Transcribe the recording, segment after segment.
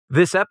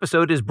This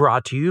episode is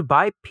brought to you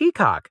by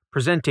Peacock,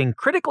 presenting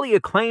critically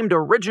acclaimed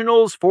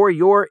originals for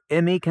your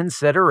Emmy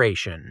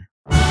consideration.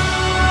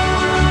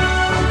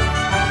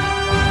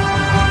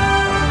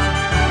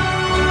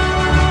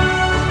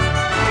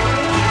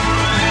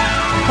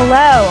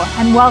 Hello,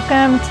 and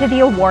welcome to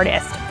The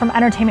Awardist from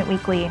Entertainment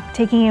Weekly,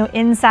 taking you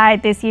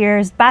inside this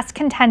year's best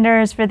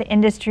contenders for the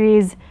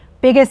industry's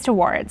biggest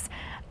awards.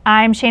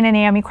 I'm Shana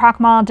Naomi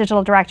Krochmal,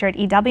 Digital Director at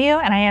EW,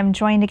 and I am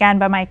joined again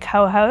by my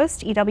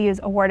co-host, EW's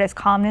Awardist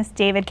columnist,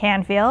 David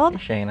Canfield.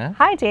 Hey, Shana.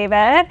 Hi,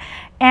 David.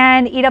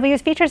 And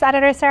EW's Features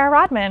Editor, Sarah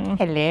Rodman.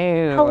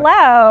 Hello.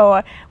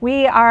 Hello.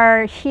 We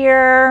are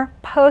here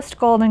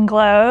post-Golden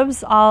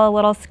Globes, all a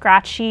little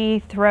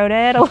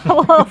scratchy-throated, a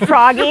little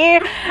froggy.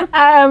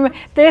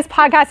 This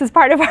podcast is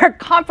part of our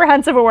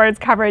comprehensive awards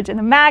coverage in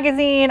the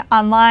magazine,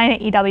 online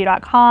at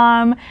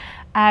EW.com.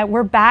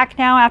 We're back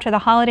now after the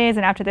holidays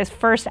and after this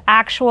first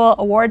actual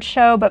award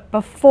show, but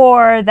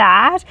before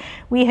that,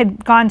 we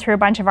had gone through a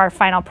bunch of our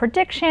final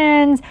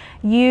predictions.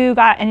 You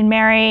got, and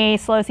Mary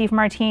Slosey from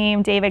our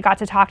team, David got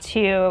to talk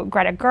to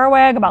Greta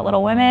Gerwig about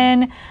Little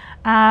Women.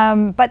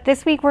 But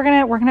this week we're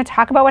gonna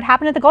talk about what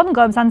happened at the Golden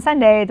Globes on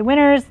Sunday, the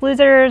winners,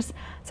 losers,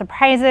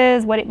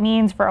 surprises, what it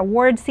means for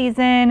award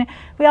season.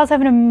 We also have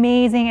an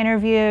amazing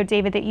interview,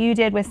 David, that you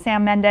did with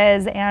Sam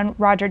Mendes and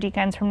Roger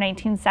Deakins from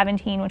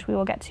 1917, which we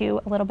will get to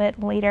a little bit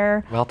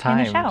later in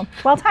the show.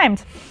 Well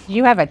timed.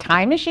 You have a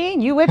time machine?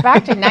 You went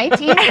back to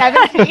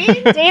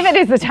 1917? David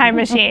is the time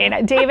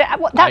machine. David,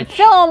 that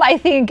film, I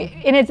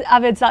think, in its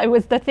of itself, it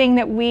was the thing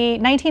that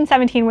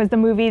 1917 was the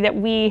movie that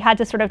we had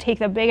to sort of take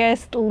the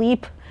biggest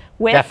leap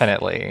with.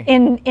 Definitely.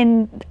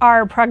 In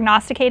our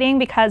prognosticating,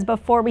 because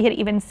before we had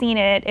even seen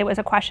it, it was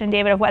a question,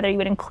 David, of whether you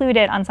would include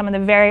it on some of the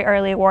very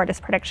early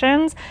awardist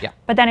predictions. Yeah.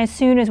 But then as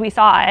soon as we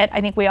saw it, I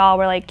think we all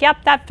were like,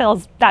 yep, that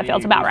feels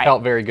about right.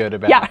 Felt very good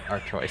about our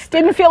choice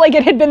there. Didn't feel like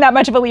it had been that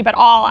much of a leap at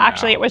all,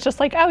 actually. No. It was just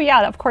like, oh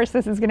yeah, of course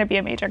this is going to be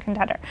a major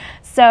contender.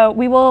 So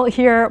we will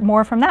hear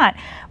more from that.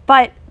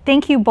 But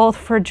thank you both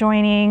for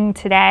joining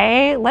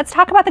today. Let's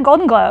talk about the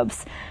Golden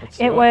Globes.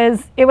 It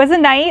was a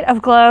night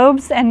of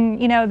Globes,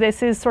 and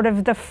this is sort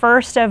of the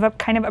first of a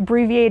kind of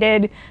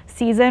abbreviated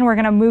season. We're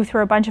going to move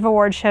through a bunch of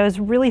award shows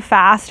really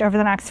fast over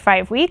the next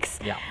 5 weeks.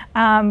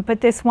 Yeah.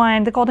 But this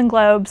one, the Golden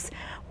Globes,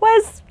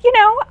 was,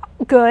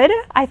 good.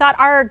 I thought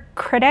our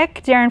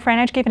critic, Darren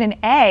Franich, gave it an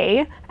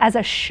A as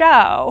a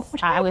show,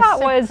 which I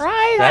thought was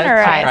generous.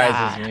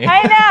 That surprises me.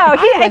 I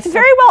know. It's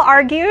very well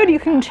argued. You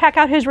can check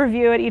out his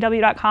review at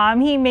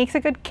EW.com. He makes a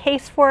good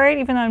case for it,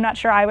 even though I'm not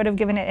sure I would have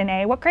given it an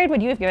A. What grade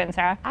would you have given,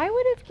 Sarah? I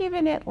would have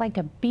given it like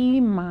a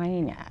B-.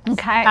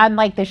 Okay. On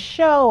like the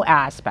show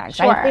aspect.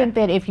 Sure. I think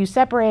that if you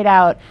separate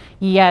out,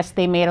 yes,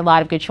 they made a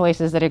lot of good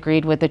choices that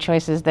agreed with the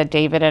choices that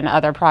David and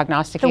other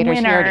prognosticators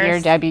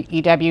here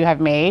at EW have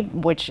made,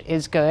 which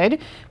is good.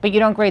 But you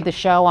don't grade the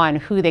show on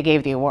who they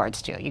gave the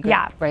awards to. You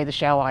grade the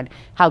show on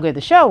how good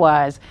the show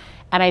was.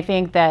 And I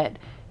think that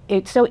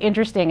it's so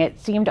interesting. It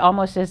seemed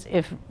almost as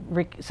if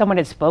someone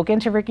had spoken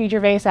to Ricky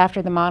Gervais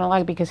after the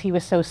monologue, because he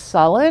was so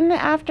sullen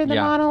after the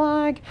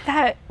monologue.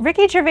 That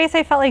Ricky Gervais,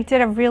 I felt like,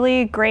 did a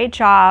really great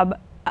job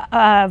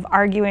of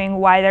arguing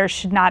why there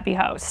should not be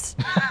hosts,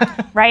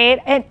 right?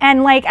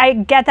 And like, I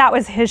get that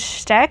was his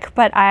shtick,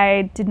 but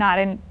I did not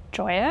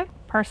enjoy it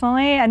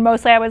personally, and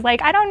mostly I was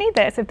like, I don't need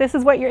this. If this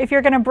is if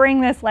you're going to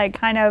bring this like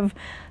kind of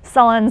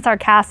sullen,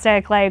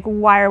 sarcastic, like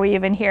why are we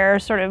even here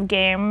sort of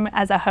game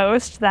as a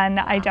host, then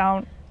I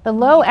don't. The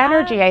low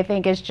energy, I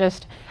think, is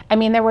just,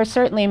 there were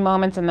certainly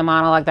moments in the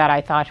monologue that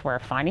I thought were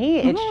funny.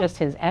 Mm-hmm. It's just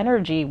his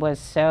energy was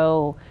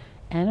so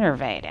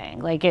enervating.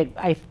 Like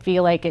I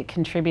feel like it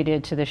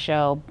contributed to the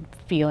show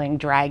feeling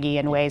draggy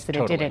in ways that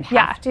it didn't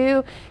have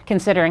to,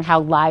 considering how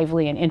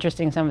lively and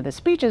interesting some of the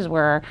speeches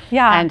were,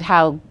 and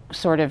how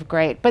sort of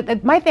great.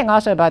 But my thing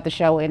also about the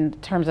show, in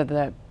terms of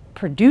the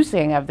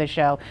producing of the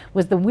show,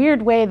 was the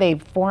weird way they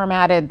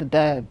formatted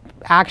the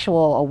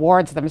actual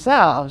awards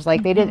themselves.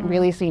 Like they didn't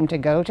really seem to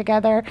go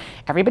together.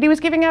 Everybody was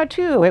giving out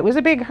 2. It was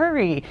a big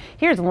hurry.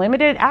 Here's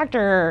limited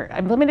actor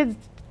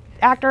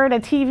in a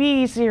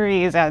TV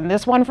series, and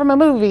this one from a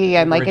movie,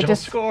 and like original it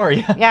just score,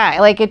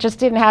 like it just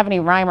didn't have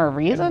any rhyme or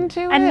reason to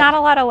it, and not a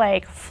lot of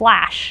like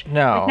flash.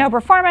 No, like, no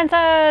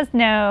performances,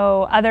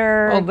 no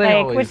other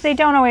which they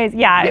don't always.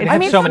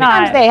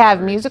 Sometimes they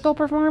have musical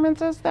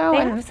performances though. They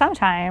have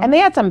sometimes, and they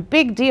had some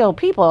big deal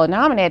people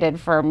nominated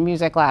for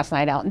music last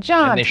night: Elton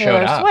John,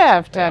 Taylor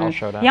Swift, and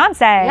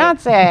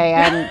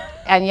Beyonce,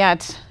 and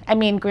yet,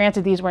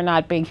 granted, these were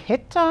not big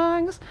hit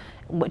songs,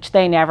 which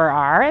they never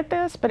are at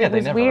this, but it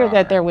was weird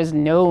that there was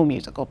no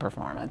musical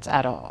performance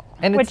at all.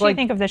 And what do you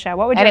think of the show?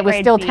 What would and your it was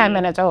grade still be? 10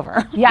 minutes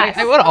over. Yes.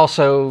 I would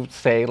also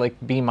say like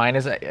B-,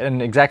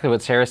 and exactly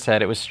what Sarah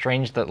said. It was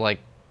strange that like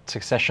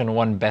Succession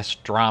won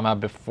Best Drama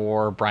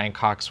before Brian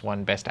Cox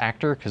won Best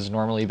Actor, because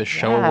normally the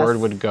show award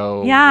would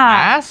go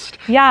last.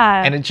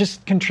 Yeah. And it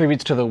just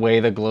contributes to the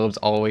way the Globes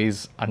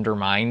always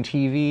undermine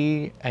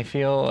TV, I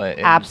feel.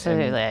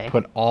 Absolutely. And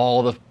put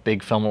all the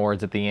big film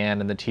awards at the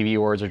end, and the TV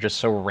awards are just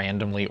so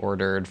randomly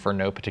ordered for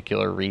no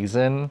particular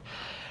reason.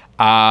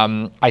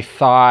 I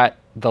thought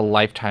the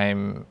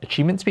Lifetime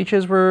achievement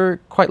speeches were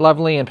quite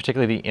lovely, and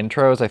particularly the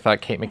intros. I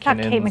thought Kate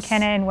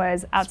McKinnon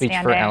was outstanding.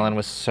 Speech for Ellen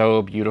was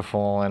so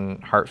beautiful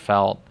and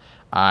heartfelt,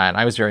 and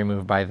I was very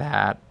moved by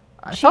that.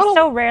 She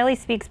so rarely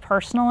speaks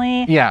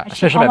personally. Yeah, she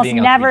especially almost about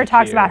being never LGBTQ.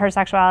 talks about her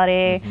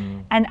sexuality,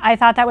 and I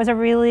thought that was a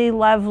really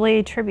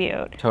lovely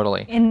tribute.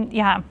 Totally.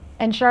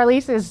 And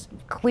Charlize's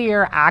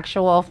clear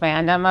actual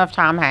fandom of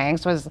Tom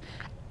Hanks was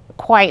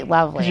quite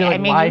lovely. Like, I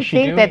mean, you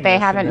think that they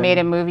haven't made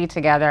a movie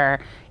together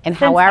in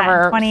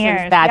however 20 years.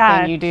 Since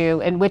that thing you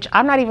do, in which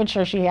I'm not even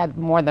sure she had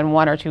more than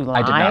 1 or 2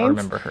 lines. I did not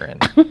remember her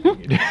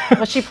in.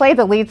 Well, she played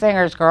the lead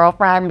singer's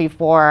girlfriend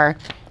before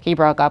he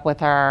broke up with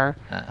her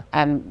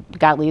and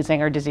got lead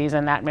singer disease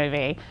in that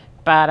movie.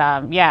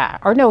 But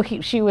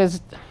she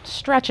was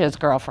Stretch's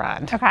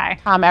girlfriend. Okay.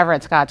 Tom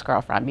Everett Scott's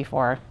girlfriend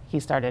before he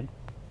started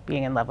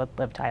being in love with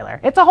Liv Tyler.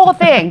 It's a whole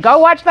thing. Go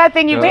watch that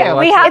thing you do.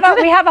 We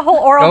have a whole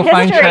oral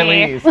history. Go find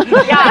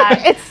Charlize.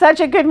 Yeah, it's such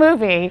a good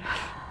movie.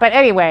 But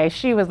anyway,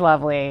 she was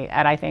lovely,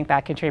 and I think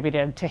that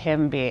contributed to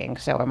him being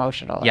so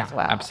emotional as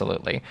well. Yeah,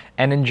 absolutely.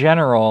 And in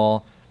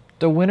general,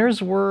 the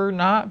winners were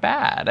not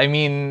bad. I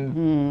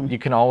mean, you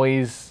can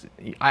always...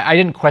 I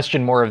didn't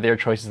question more of their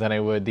choices than I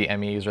would the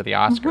Emmys or the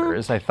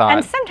Oscars. I thought...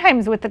 And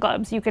sometimes with the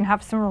Globes, you can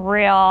have some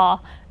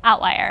real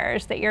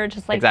outliers that you're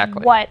just like,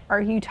 what are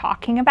you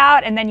talking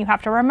about? And then you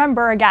have to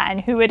remember again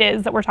who it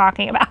is that we're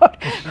talking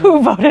about,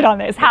 who voted on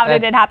this, how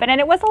did it happen? And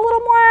it was a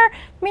little more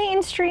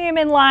mainstream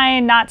in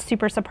line, not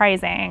super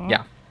surprising.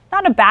 Yeah.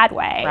 Not in a bad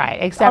way. Right,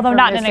 except although for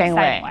not in an Missing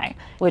exciting Link, way.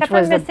 which Except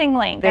was for Missing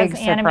Link as big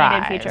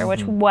animated surprise. feature,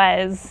 which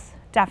was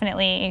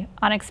definitely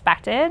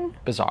unexpected.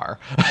 Bizarre.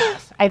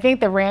 I think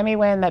the Rammy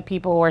win that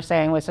people were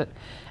saying was,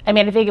 I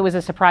think it was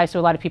a surprise to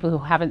a lot of people who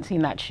haven't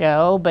seen that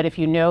show, but if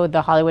you know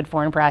the Hollywood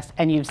Foreign Press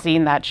and you've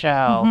seen that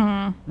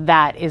show,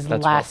 that's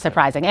less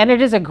surprising. And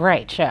it is a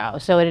great show,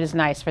 so it is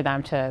nice for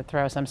them to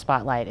throw some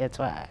spotlight its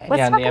way.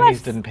 And the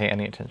Emmys didn't pay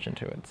any attention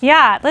to it. So.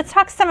 Yeah, let's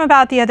talk some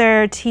about the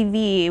other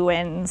TV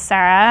wins,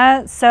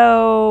 Sarah.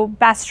 So,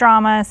 Best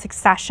Drama,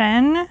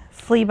 Succession.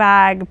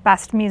 Fleabag,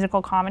 Best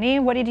Musical Comedy.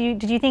 What did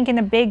you think in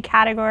the big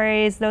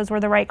categories those were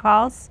the right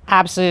calls?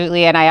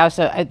 Absolutely, and I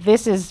also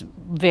this is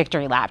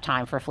victory lap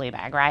time for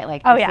Fleabag, right?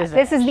 Like,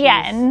 this is the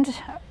end.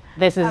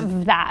 This is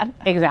of that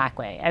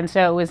exactly, and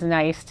so it was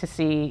nice to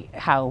see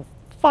how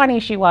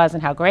funny she was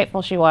and how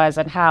grateful she was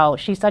and how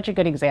she's such a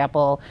good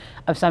example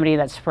of somebody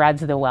that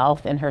spreads the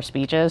wealth in her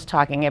speeches,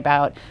 talking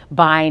about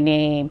by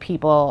name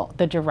people,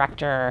 the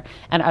director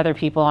and other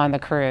people on the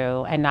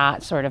crew, and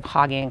not sort of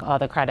hogging all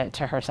the credit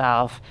to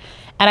herself.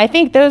 And I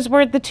think those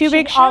were the two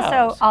big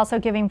shows. Also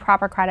giving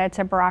proper credit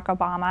to Barack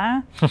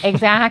Obama.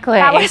 Exactly.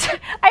 I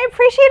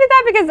appreciated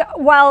that because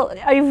while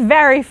a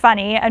very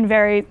funny and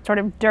very sort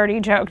of dirty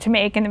joke to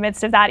make in the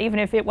midst of that, even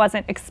if it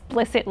wasn't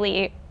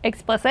explicitly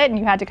explicit and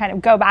you had to kind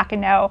of go back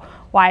and know,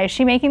 why is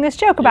she making this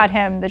joke about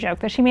him? The joke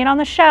that she made on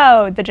the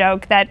show, the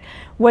joke that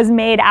was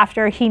made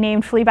after he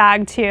named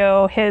Fleabag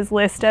to his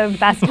list of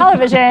best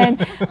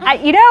television.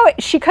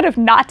 She could have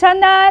not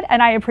done that,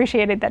 and I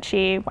appreciated that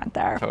she went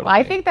there. Totally. Well,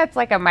 I think that's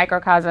like a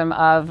microcosm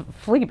of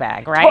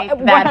Fleabag, right?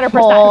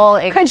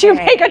 100%. Could you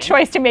make a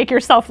choice to make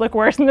yourself look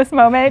worse in this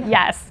moment?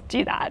 Yes,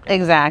 do that.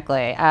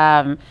 Exactly.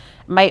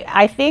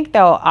 I think,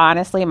 though,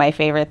 honestly, my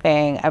favorite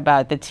thing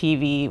about the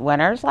TV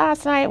winners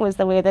last night was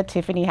the way that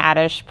Tiffany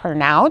Haddish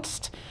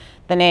pronounced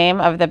the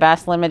name of the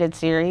best limited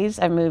series,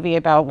 a movie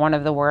about one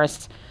of the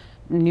worst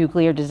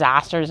nuclear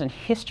disasters in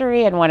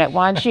history. And when it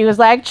won, she was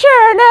like, Chernobyl!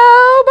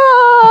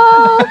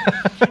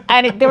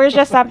 And there was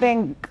just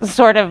something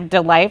sort of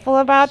delightful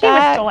about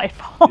that. She was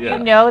delightful. Yeah.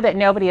 You know that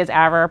nobody has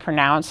ever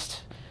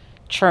pronounced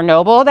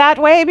Chernobyl that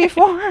way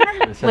before.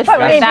 With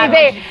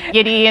that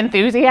giddy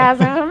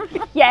enthusiasm.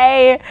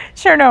 Yay,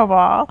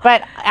 Chernobyl.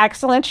 But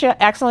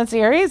excellent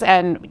series,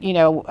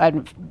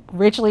 and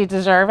richly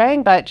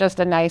deserving, but just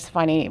a nice,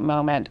 funny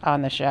moment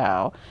on the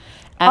show.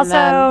 And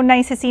also,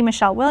 nice to see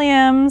Michelle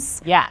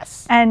Williams.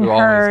 Yes. And who hers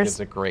always gives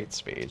a great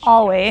speech.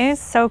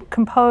 Always. So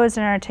composed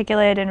and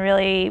articulate and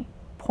really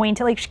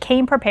pointed. Like, she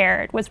came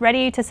prepared, was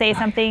ready to say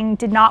something,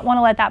 did not want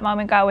to let that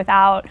moment go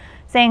without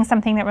saying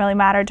something that really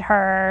mattered to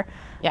her.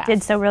 Yes.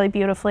 Did so really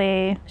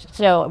beautifully.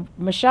 So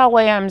Michelle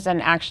Williams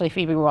and actually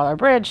Phoebe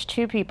Waller-Bridge,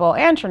 two people,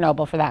 and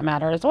Chernobyl for that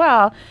matter as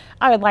well,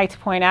 I would like to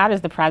point out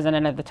as the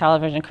president of the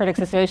Television Critics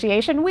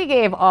Association, we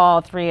gave all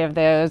three of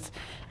those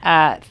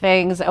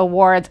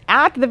awards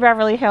at the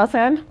Beverly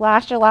Hilton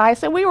last July.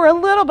 So we were a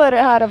little bit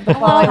ahead of the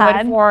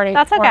Hollywood Foreign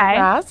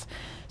Press.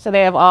 So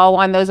they have all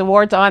won those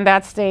awards on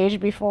that stage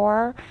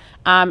before.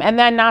 And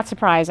then not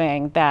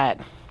surprising that,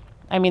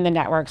 the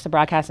networks, the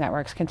broadcast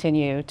networks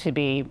continue to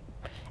be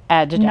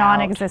edged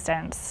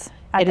non-existence.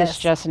 It is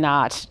just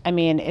not.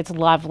 It's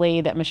lovely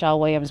that Michelle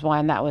Williams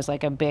won. That was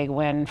like a big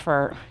win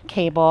for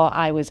cable.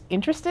 I was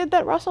interested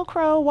that Russell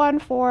Crowe won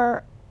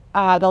for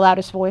The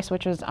Loudest Voice,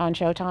 which was on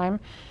Showtime.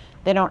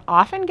 They don't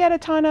often get a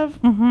ton of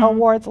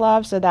awards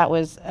love, so that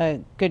was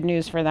good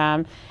news for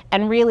them.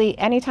 And really,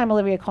 anytime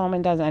Olivia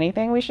Colman does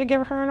anything, we should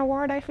give her an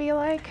award, I feel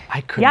like. I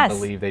couldn't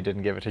believe they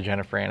didn't give it to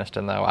Jennifer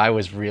Aniston, though. I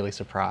was really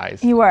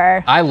surprised. You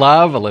were. I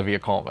love Olivia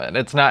Colman.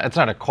 It's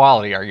not a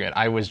quality argument.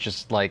 I was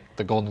just like,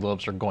 the Golden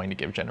Globes are going to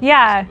give Jennifer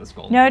Aniston this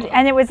Golden Globe.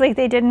 And it was like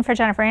they didn't for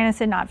Jennifer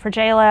Aniston, not for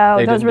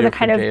J-Lo. Those were the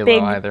kind of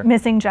big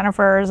missing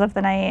Jennifers of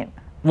the night.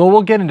 Well,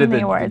 we'll get into the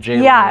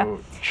J-Lo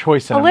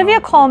choice in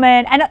Olivia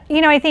Colman, and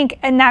I think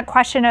in that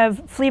question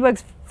of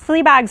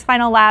Fleabag's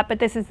final lap, but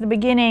this is the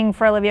beginning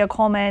for Olivia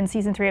Colman,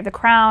 season 3 of The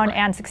Crown,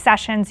 and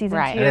Succession, season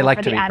 2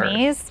 for the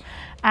Emmys.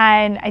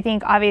 And I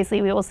think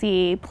obviously we will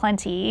see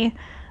plenty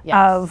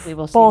of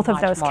both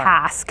of those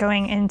casts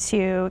going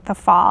into the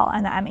fall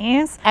and the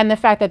Emmys. And the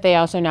fact that they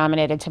also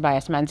nominated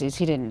Tobias Menzies,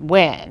 he didn't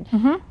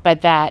win,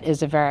 but that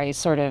is a very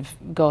sort of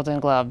Golden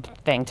Globe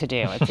thing to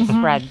do. It's a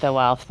spread the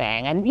wealth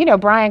thing.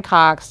 And, Brian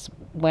Cox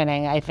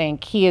winning, I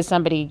think he is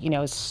somebody,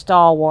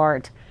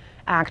 stalwart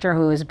actor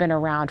who has been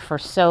around for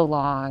so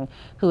long,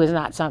 who is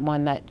not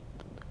someone that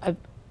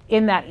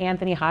in that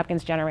Anthony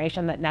Hopkins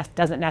generation that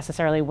doesn't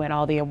necessarily win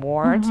all the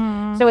awards.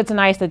 So it's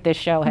nice that this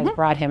show has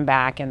brought him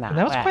back in that way.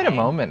 That was quite a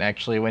moment,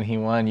 actually, when he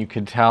won. You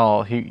could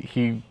tell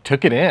he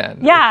took it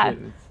in.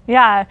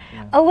 Yeah.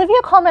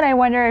 Olivia Colman, I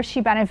wonder if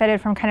she benefited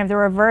from kind of the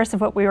reverse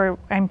of what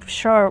I'm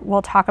sure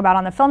we'll talk about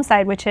on the film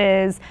side, which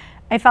is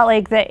I felt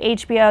like the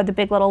HBO, The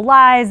Big Little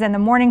Lies, and The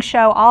Morning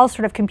Show all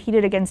sort of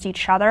competed against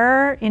each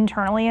other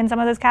internally in some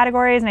of those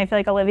categories. And I feel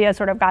like Olivia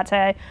sort of got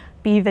to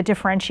be the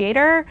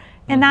differentiator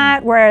in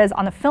that. Whereas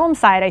on the film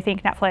side, I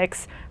think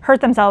Netflix hurt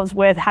themselves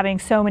with having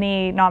so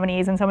many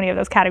nominees in so many of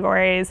those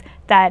categories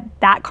that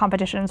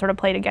competition sort of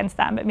played against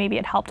them. But maybe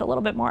it helped a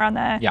little bit more on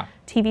the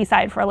TV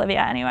side for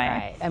Olivia anyway.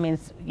 Right. I mean,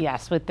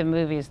 yes, with the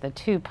movies, The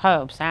Two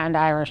Popes and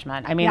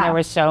Irishman. I mean, there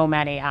were so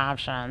many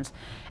options.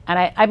 And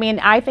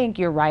I think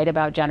you're right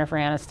about Jennifer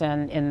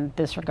Aniston in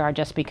this regard,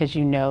 just because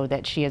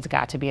that she has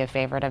got to be a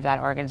favorite of that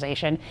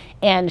organization.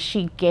 And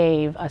she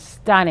gave a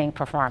stunning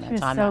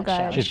performance on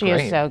that show. She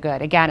is so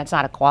good. Again, it's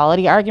not a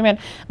quality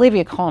argument.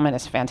 Olivia Colman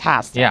is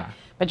fantastic. Yeah.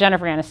 But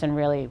Jennifer Aniston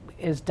really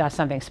does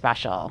something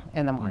special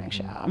in the morning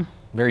show.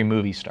 Very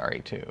movie starry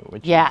too.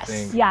 Which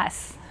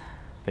Yes.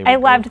 I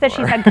loved that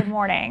she said good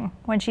morning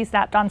when she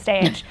stepped on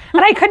stage,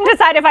 and I couldn't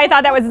decide if I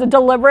thought that was a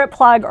deliberate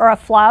plug or a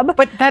flub.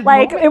 But that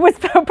it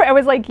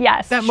was like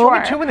yes, that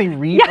moment too when they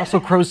read Russell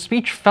Crowe's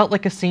speech felt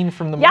like a scene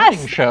from the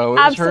morning show.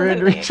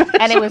 Absolutely.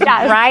 And it was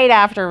right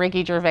after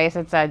Ricky Gervais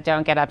had said,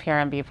 "Don't get up here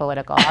and be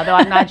political." Although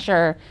I'm not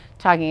sure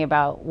talking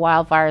about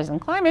wildfires and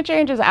climate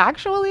change is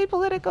actually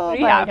political,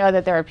 but I know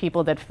that there are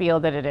people that feel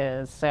that it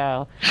is.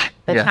 So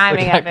the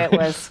timing of it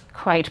was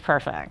quite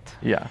perfect.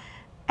 Yeah.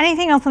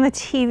 Anything else on the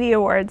TV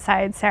awards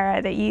side,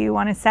 Sarah, that you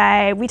want to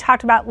say? We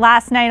talked about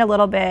last night a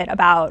little bit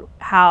about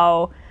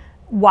how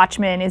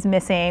Watchmen is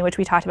missing, which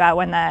we talked about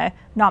when the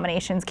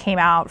nominations came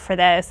out for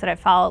this, that it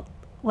felt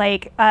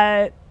like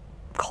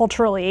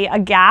culturally a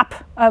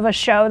gap of a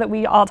show that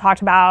we all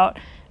talked about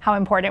how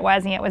important it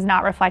was, and it was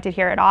not reflected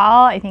here at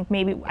all. I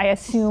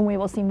assume we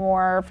will see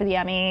more for the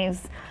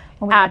Emmys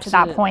when we get to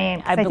that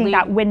point. I think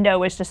that window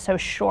was just so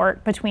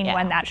short between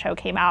when that show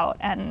came out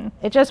and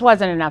it just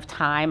wasn't enough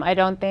time, I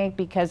don't think,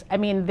 because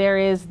there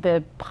is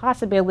the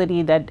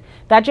possibility that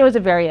show is a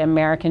very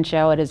American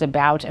show. It is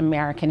about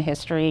American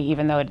history,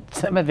 even though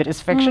some of it is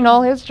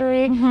fictional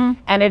history,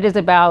 and it is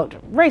about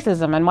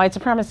racism and white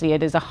supremacy.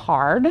 It is a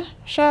hard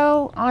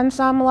show on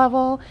some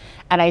level,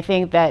 and I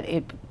think that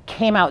it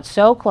came out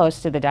so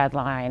close to the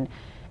deadline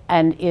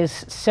and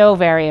is so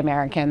very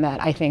American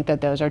that I think that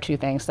those are two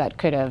things that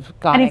could have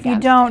gone against. And if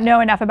you don't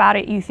know enough about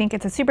it, you think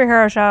it's a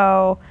superhero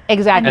show.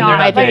 Exactly.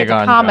 And I think it's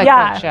a comic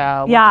book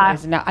show. Yeah.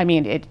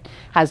 It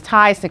has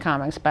ties to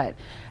comics, but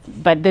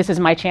this is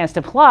my chance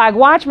to plug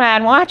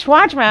Watchmen. Watch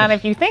Watchmen.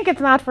 If you think it's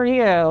not for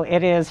you,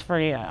 it is for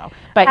you.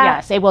 But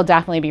yes, it will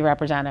definitely be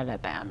represented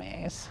at the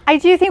Emmys. I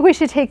do think we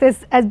should take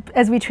this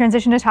as we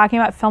transition to talking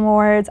about film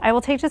awards. I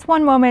will take just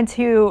one moment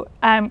to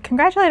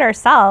congratulate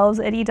ourselves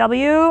at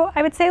EW.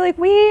 I would say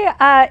we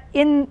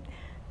in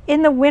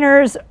the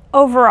winners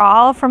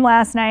overall from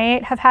last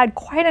night have had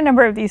quite a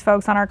number of these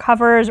folks on our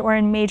covers or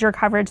in major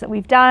coverage that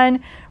we've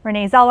done.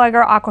 Renee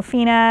Zellweger,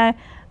 Awkwafina,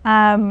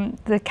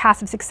 the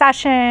cast of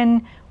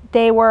Succession.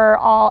 They were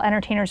all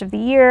Entertainers of the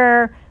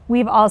Year.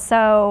 We've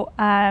also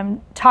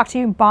talked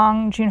to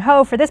Bong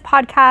Joon-ho for this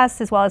podcast,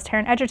 as well as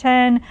Taron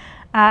Egerton.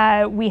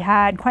 We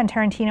had Quentin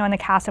Tarantino and the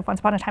cast of Once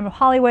Upon a Time of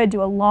Hollywood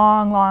do a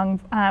long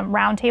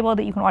roundtable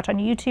that you can watch on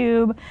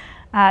YouTube.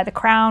 The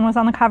Crown was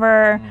on the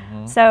cover.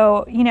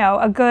 So,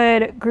 a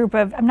good group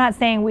of, I'm not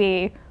saying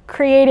we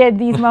created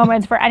these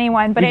moments for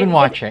anyone, but We've been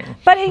watching.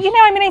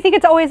 I think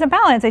it's always a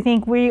balance. I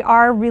think we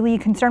are really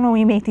concerned when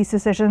we make these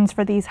decisions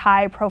for these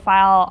high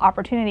profile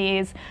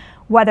opportunities,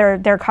 whether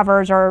they're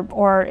covers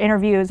or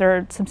interviews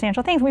or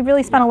substantial things. We've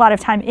really spent a lot of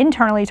time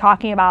internally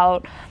talking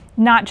about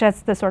not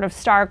just the sort of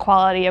star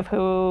quality of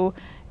who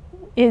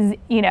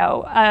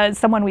is,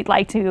 someone we'd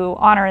like to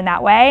honor in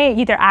that way,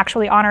 either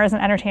actually honor as an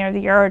entertainer of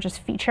the year or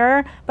just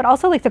feature, but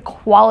also like the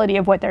quality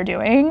of what they're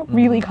doing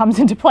really comes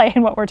into play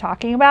in what we're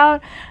talking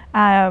about.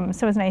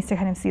 So it's nice to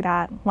kind of see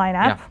that line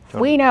up. Yeah,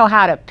 totally. We know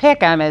how to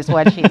pick them is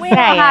what she's saying. We know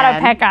how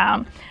to pick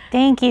them.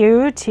 Thank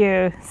you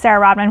to Sarah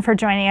Rodman for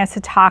joining us to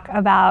talk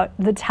about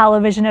the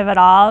television of it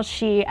all.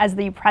 She, as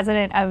the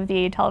president of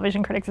the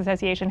Television Critics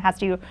Association, has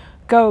to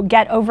go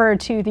get over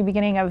to the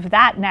beginning of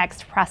that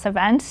next press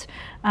event.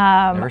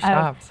 Never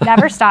stops.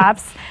 Never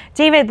stops.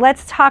 David,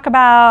 let's talk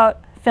about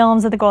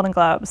films at the Golden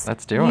Globes.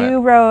 Let's do it. You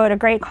wrote a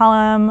great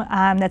column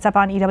that's up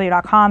on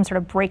EW.com, sort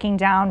of breaking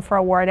down for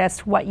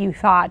awardists what you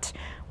thought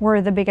were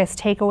the biggest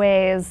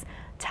takeaways.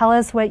 Tell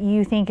us what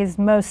you think is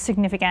most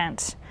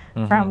significant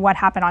from what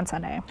happened on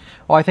Sunday.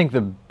 Well, I think the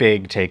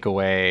big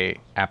takeaway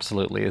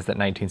absolutely is that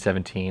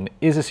 1917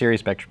 is a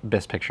serious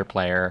Best Picture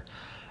player.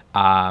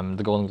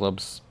 The Golden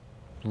Globes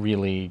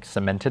really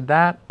cemented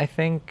that, I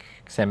think.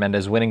 Sam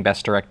Mendes winning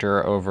Best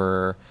Director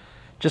over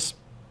just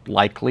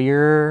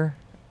likelier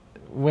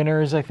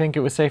winners, I think it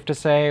was safe to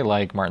say,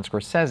 like Martin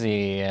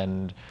Scorsese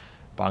and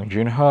Bong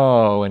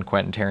Joon-ho and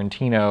Quentin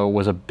Tarantino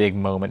was a big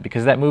moment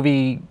because that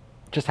movie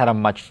just had a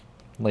much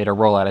later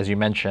rollout, as you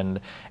mentioned,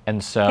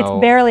 and so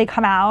it's barely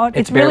come out.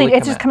 It's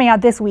just coming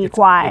out this week.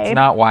 It's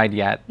not wide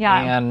yet,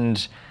 yeah.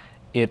 And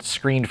it's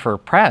screened for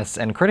press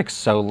and critics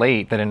so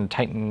late that in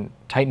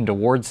tightened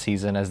awards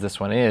season as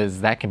this one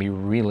is, that can be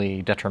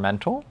really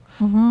detrimental.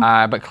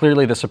 But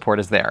clearly the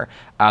support is there.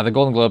 The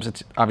Golden Globes,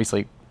 it's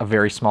obviously a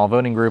very small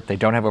voting group. They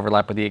don't have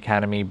overlap with the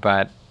Academy,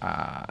 but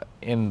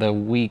in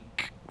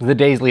the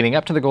days leading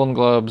up to the Golden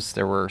Globes,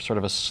 there were sort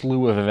of a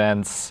slew of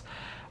events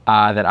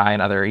that I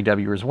and other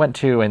EWers went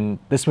to, and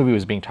this movie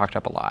was being talked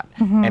up a lot.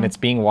 And it's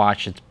being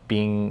watched, it's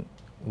being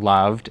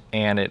loved,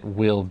 and it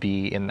will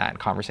be in that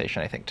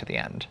conversation, I think, to the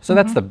end. So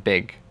that's the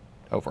big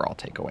overall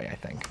takeaway, I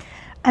think.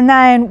 And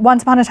then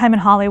Once Upon a Time in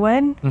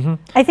Hollywood.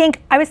 I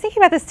think, I was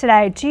thinking about this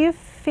today. Do you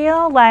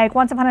feel like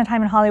Once Upon a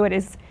Time in Hollywood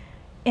is,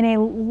 in a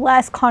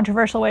less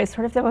controversial way,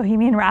 sort of the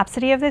Bohemian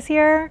Rhapsody of this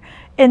year,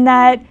 in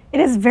that it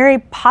is very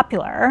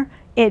popular?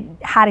 It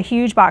had a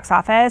huge box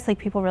office, like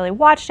people really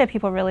watched it,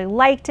 people really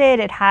liked it.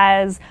 It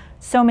has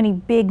so many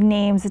big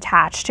names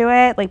attached to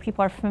it, like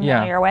people are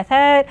familiar with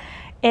it.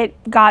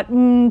 It got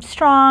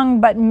strong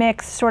but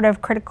mixed sort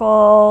of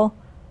critical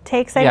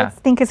takes, I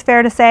think is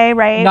fair to say,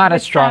 right? Not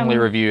as strongly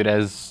reviewed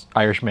as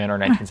Irishman or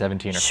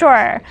 1917 or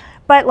Sure,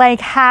 but like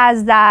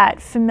has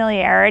that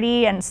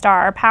familiarity and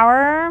star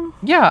power.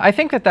 Yeah, I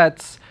think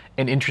that's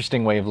an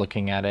interesting way of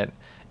looking at it.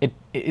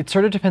 It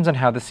sort of depends on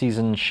how the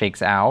season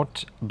shakes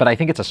out, but I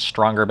think it's a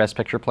stronger Best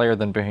Picture player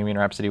than Bohemian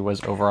Rhapsody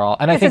was overall.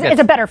 And I think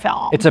it's a better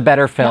film. It's a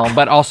better film,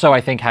 but also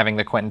I think having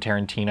the Quentin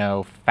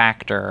Tarantino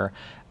factor,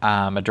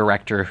 a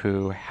director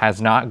who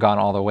has not gone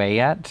all the way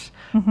yet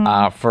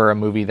for a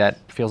movie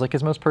that feels like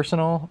his most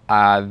personal,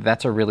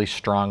 that's a really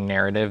strong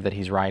narrative that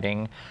he's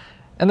writing.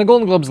 And the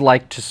Golden Globes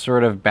like to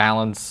sort of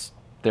balance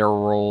their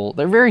role.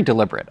 They're very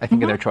deliberate, I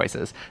think, in their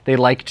choices. They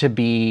like to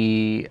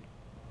be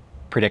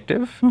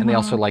predictive, and they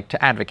also like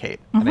to advocate.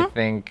 And I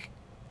think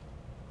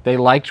they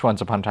liked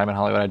Once Upon a Time in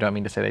Hollywood. I don't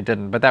mean to say they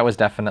didn't, but that was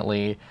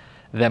definitely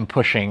them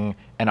pushing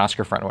an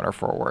Oscar frontrunner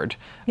forward.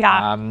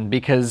 Yeah.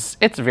 Because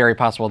it's very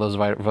possible those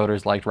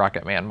voters liked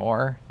Rocketman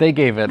more. They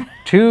gave it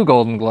 2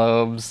 Golden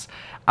Globes.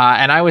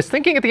 And I was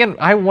thinking at the end,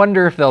 I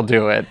wonder if they'll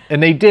do it.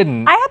 And they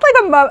didn't. I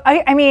had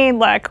like I mean,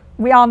 look,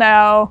 we all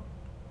know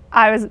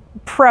I was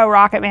pro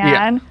Rocketman.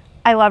 Yeah.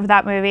 I loved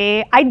that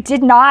movie. I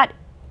did not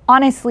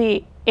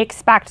honestly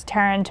expect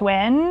Taron to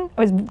win.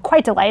 I was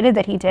quite delighted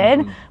that he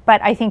did,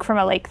 but I think from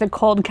the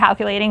cold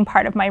calculating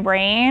part of my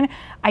brain,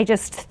 I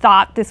just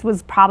thought this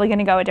was probably going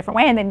to go a different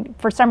way. And then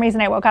for some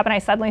reason I woke up and I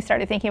suddenly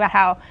started thinking about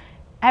how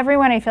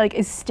everyone I feel like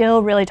is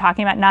still really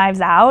talking about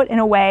Knives Out in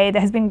a way that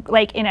has been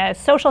in a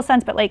social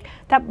sense, but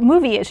that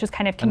movie is just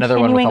kind of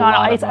continuing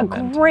on. It's a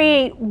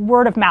great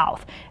word of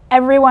mouth.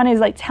 Everyone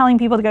is telling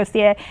people to go see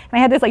it. And I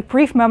had this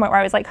brief moment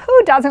where I was like,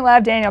 who doesn't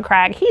love Daniel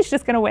Craig? He's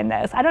just going to win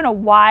this. I don't know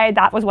why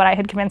that was what I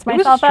had convinced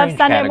myself of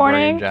Sunday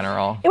morning. In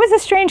general. It was a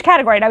strange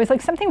category. And I was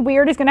like, something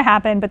weird is going to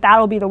happen, but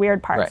that'll be the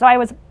weird part. Right. So I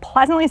was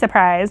pleasantly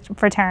surprised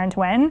for Taron to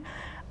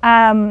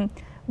win.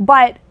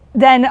 But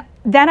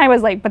then I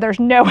was like, but there's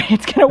no way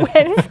it's going to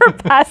win for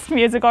Best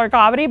Musical or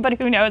Comedy, but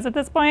who knows at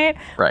this point.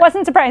 Right.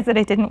 Wasn't surprised that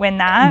it didn't win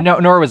that. No,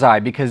 nor was I,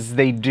 because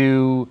they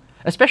do,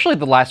 especially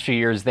the last few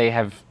years, they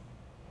have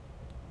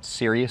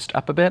serioused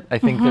up a bit. I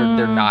think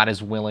they're not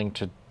as willing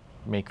to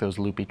make those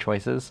loopy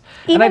choices.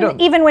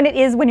 Even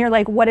when you're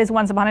like, what is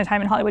Once Upon a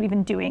Time in Hollywood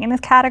even doing in this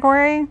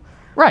category?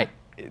 Right.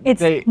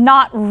 It's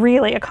not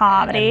really a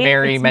comedy.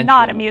 It's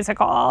not a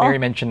musical. Mary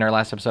mentioned in our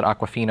last episode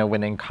Awkwafina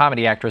winning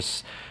Comedy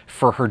Actress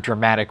for her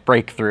dramatic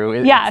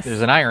breakthrough. Yes.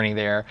 There's an irony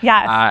there.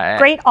 Yes.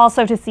 Great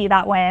also to see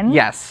that win.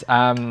 Yes.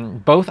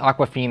 Both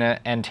Awkwafina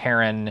and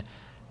Taron,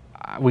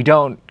 we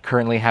don't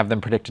currently have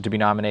them predicted to be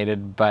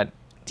nominated, but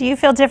Do you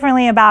feel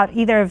differently about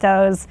either of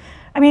those?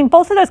 I mean,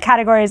 both of those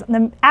categories,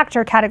 the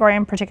actor category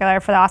in particular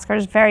for the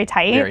Oscars, very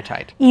tight. Very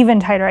tight. Even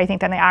tighter, I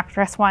think, than the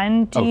actress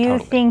one. Do you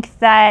totally. think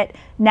that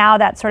now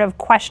that sort of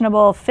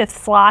questionable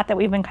fifth slot that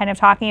we've been kind of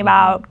talking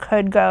about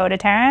could go to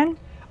Taron?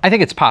 I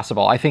think it's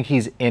possible. I think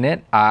he's in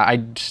it.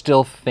 I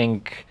still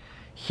think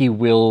he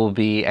will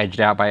be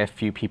edged out by a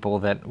few people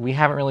that we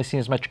haven't really seen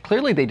as much.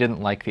 Clearly, they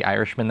didn't like The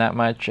Irishman that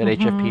much at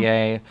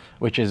HFPA,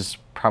 which is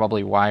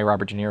probably why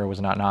Robert De Niro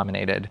was not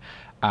nominated.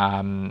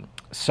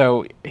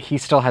 So he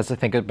still has, I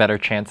think, a better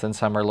chance than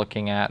some are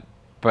looking at.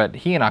 But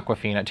he and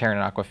Taron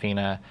and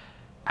Awkwafina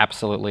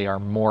absolutely are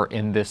more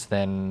in this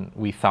than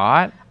we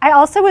thought. I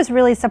also was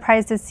really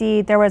surprised to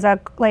see there was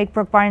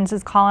Brooke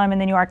Barnes' column in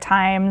the New York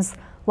Times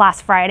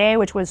last Friday,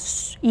 which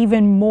was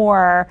even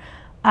more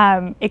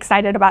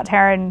excited about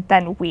Taron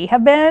than we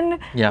have been.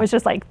 Yeah. It was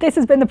just like, this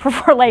has been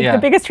the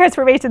biggest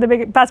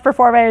transformation, best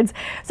performance.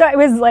 So it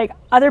was like,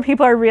 other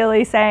people are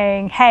really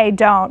saying, hey,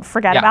 don't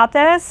forget about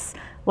this.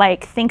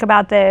 Like, think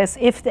about this.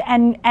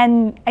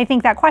 And I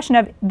think that question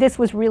of this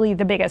was really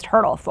the biggest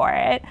hurdle for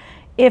it.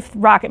 If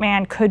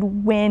Rocketman could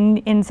win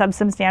in some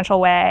substantial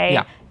way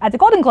at the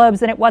Golden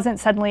Globes, then it wasn't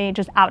suddenly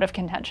just out of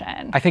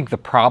contention. I think the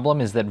problem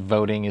is that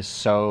voting is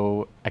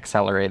so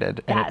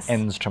accelerated and it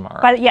ends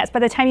tomorrow. But yes, by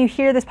the time you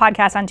hear this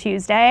podcast on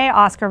Tuesday,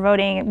 Oscar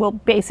voting will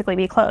basically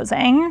be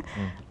closing.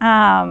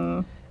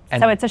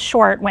 So it's a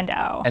short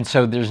window. And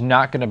so there's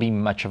not going to be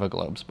much of a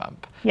Globes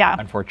bump,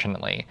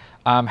 unfortunately.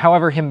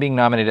 However, him being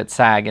nominated at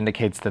SAG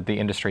indicates that the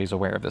industry is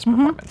aware of this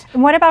performance.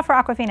 And what about for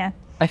Awkwafina?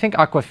 I think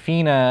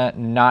Awkwafina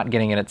not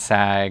getting in at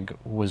SAG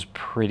was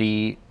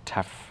pretty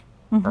tough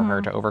for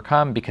her to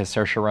overcome because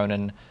Saoirse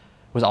Ronan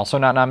was also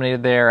not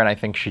nominated there, and I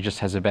think she just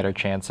has a better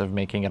chance of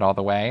making it all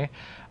the way.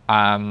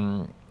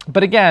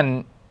 But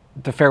again,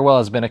 The Farewell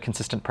has been a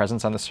consistent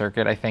presence on the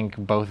circuit. I think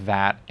both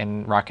that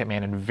and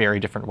Rocketman in very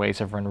different ways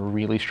have run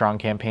really strong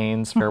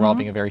campaigns. Farewell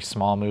being a very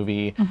small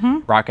movie,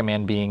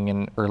 Rocketman being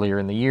an earlier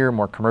in the year,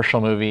 more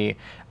commercial movie.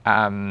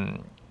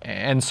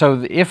 And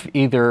so if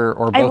either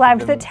or both I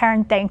loved of them, that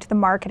Taron thanked the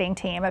marketing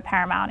team at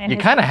Paramount. You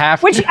kind of have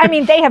to. Which, I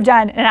mean, they have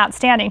done an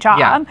outstanding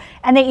job.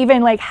 And they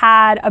even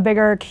had a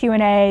bigger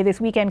Q&A this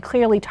weekend,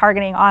 clearly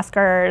targeting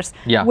Oscars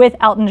with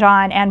Elton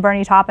John and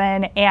Bernie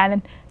Taupin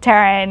and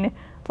Taron,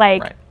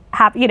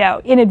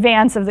 in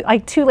advance of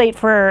too late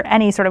for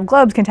any sort of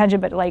Globes contention,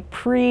 but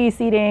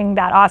preceding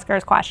that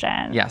Oscars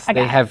question. Yes,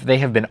 they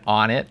have been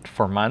on it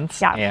for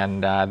months,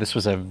 and this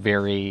was a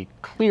very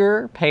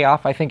clear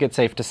payoff. I think it's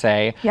safe to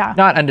say,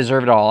 not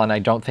undeserved at all. And I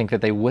don't think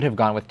that they would have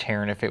gone with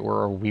Taron if it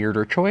were a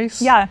weirder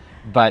choice.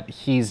 But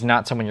he's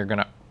not someone you're going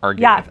to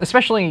argue with,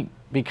 especially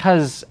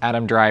because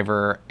Adam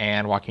Driver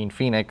and Joaquin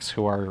Phoenix,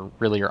 who are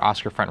really your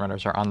Oscar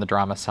frontrunners, are on the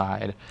drama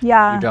side.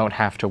 You don't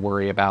have to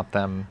worry about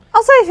them.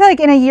 Also, I feel like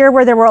in a year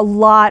where there were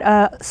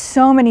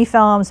so many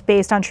films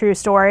based on true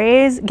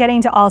stories,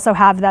 getting to also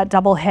have that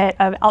double hit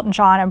of Elton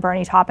John and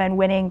Bernie Taupin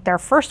winning their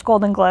first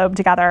Golden Globe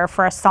together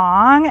for a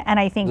song, and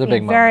I think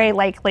being very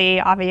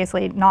likely,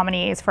 obviously,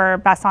 nominees for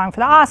Best Song for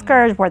the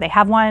Oscars, where they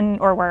have won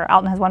or where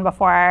Elton has won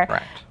before.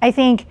 Correct. I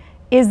think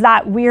is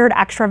that weird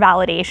extra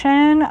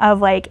validation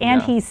of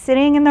he's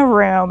sitting in the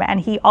room and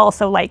he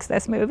also likes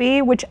this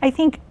movie, which I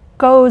think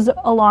goes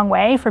a long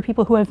way for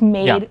people who have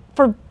made,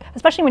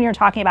 especially when you're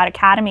talking about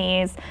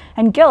academies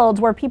and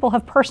guilds where people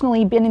have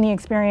personally been in the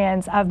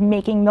experience of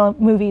making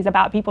movies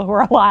about people who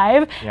are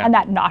alive and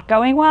that not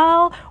going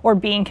well or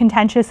being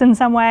contentious in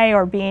some way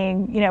or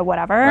being,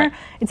 whatever.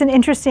 It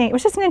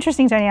was just an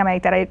interesting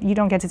dynamic that you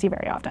don't get to see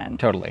very often.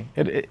 Totally.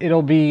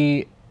 It'll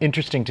be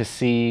interesting to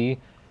see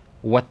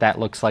what that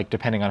looks like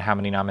depending on how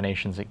many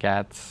nominations it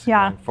gets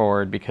going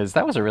forward, because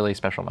that was a really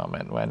special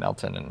moment when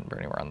Elton and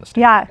Bernie were on the stage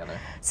together.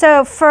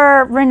 So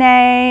for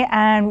Renee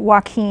and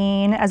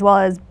Joaquin, as well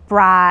as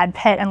Brad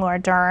Pitt and Laura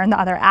Dern, the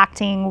other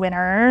acting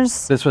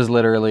winners. This was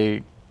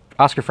literally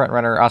Oscar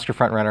frontrunner, Oscar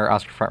frontrunner,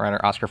 Oscar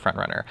frontrunner, Oscar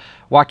frontrunner.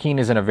 Joaquin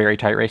is in a very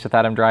tight race with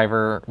Adam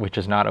Driver, which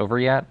is not over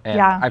yet.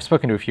 And I've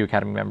spoken to a few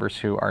Academy members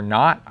who are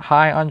not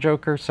high on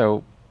Joker,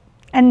 so...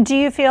 And do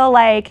you feel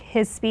like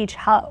his speech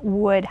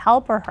would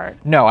help or hurt?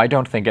 No, I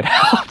don't think it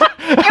helped.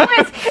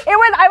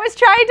 I was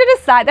trying to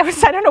decide.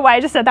 I don't know why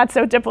I just said that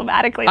so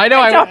diplomatically. I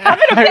know.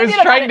 I was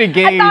trying to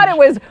gauge. I thought it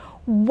was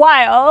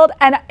wild,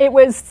 and it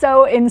was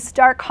so in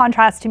stark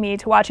contrast to me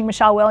to watching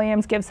Michelle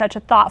Williams give such a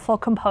thoughtful,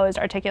 composed,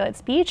 articulate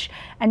speech,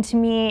 and to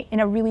me, in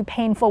a really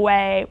painful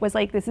way, was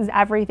this is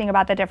everything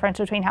about the difference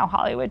between how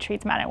Hollywood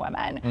treats men and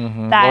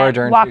women. That Laura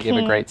Dern gave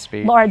a great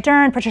speech. Laura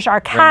Dern, Patricia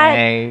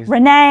Arquette,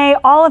 Renee,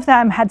 all of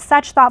them had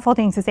such thoughtful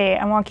things to say,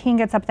 and Joaquin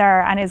gets up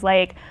there and is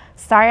like,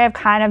 sorry, I've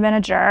kind of been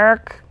a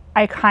jerk.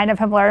 I kind of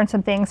have learned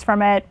some things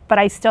from it, but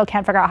I still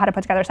can't figure out how to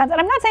put together a sentence.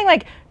 And I'm not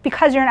saying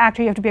because you're an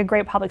actor, you have to be a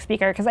great public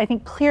speaker, because I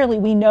think clearly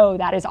we know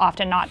that is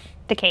often not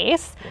the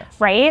case,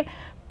 right?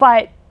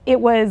 But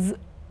it was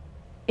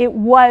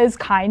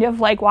kind of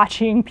like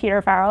watching Peter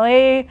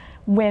Farrelly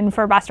win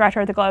for Best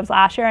Director at the Globes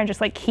last year and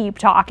just keep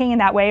talking in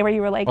that way where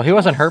you were like, well, he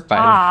wasn't hurt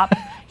by it.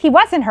 He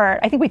wasn't hurt.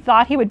 I think we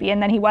thought he would be, and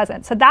then he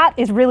wasn't. So that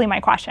is really my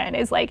question,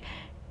 is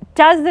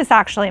Does this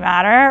actually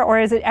matter, or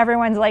is it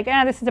everyone's like,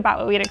 this is about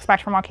what we'd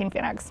expect from Joaquin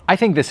Phoenix? I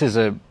think this is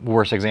a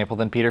worse example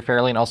than Peter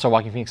Farrelly, and also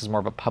Joaquin Phoenix is more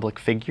of a public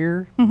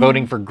figure.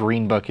 Voting for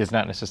Green Book is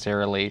not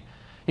necessarily,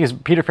 because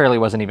Peter Farrelly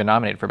wasn't even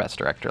nominated for Best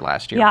Director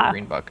last year for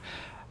Green Book.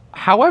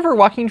 However,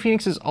 Joaquin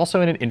Phoenix is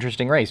also in an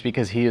interesting race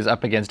because he is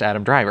up against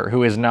Adam Driver,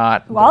 who is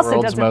not the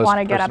world's most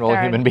personal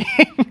human being.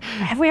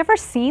 Have we ever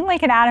seen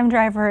like an Adam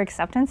Driver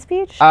acceptance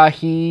speech? I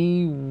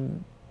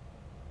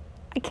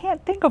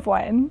can't think of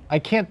one. I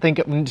can't think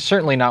of,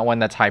 certainly not one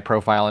that's high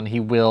profile, and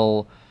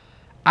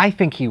I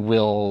think he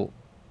will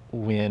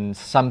win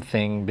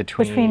something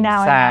between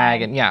now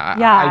SAG and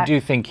I do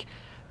think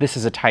this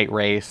is a tight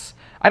race.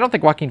 I don't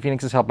think Joaquin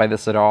Phoenix is helped by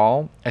this at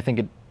all. I think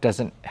it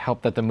doesn't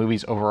help that the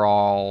movie's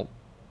overall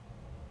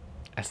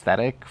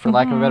aesthetic, for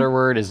lack of a better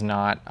word, is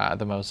not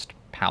the most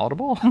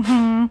palatable.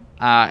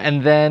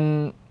 And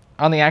then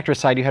on the actress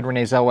side, you had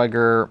Renee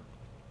Zellweger,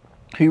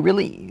 who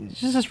really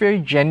just this very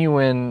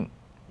genuine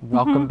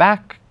welcome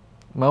back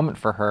moment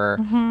for her.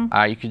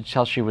 You could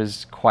tell she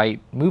was quite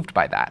moved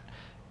by that,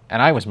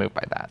 and I was moved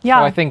by that. So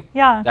I think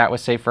that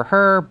was safe for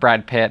her.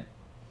 Brad Pitt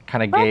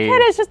kind of gave. Brad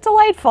Pitt is just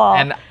delightful.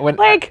 And when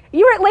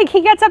you were like,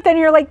 he gets up there and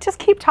you're like, just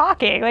keep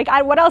talking. Like,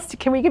 what else?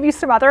 Can we give you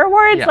some other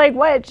awards? Yeah. Like,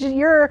 what? Do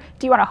you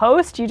want to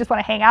host? Do you just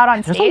want to hang out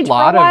on stage There's a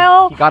lot for a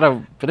while? he got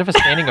a bit of a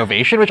standing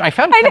ovation, which I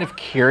found kind of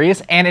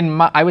curious.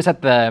 And I was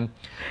at the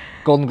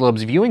Golden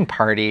Globes viewing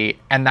party,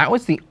 and that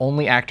was the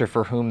only actor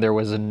for whom there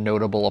was a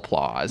notable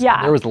applause. Yeah.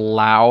 There was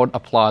loud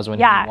applause when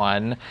he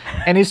won,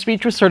 and his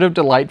speech was sort of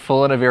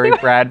delightful in a very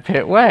Brad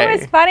Pitt way. It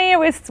was funny. It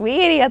was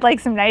sweet. He had like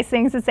some nice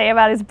things to say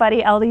about his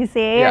buddy LDC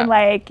and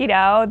like,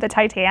 the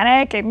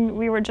Titanic, and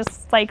we were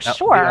just like,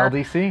 sure. The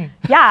LDC.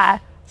 Yeah.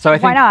 So I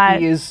think Why not?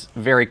 he is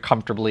very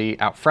comfortably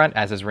out front,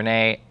 as is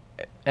Renee.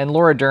 And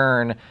Laura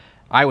Dern,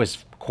 I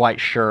was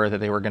quite sure that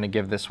they were going to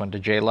give this one to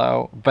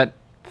J-Lo, but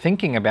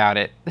thinking about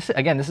it, this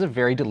is a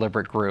very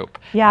deliberate group.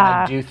 Yeah.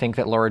 And I do think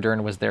that Laura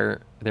Dern was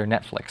their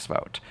Netflix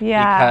vote.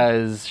 Yeah.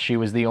 Because she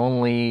was the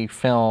only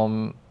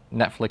film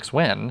Netflix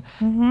win,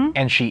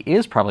 and she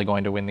is probably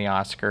going to win the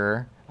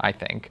Oscar, I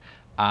think.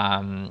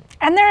 And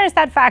there is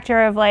that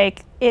factor of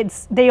like,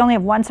 they only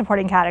have one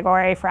supporting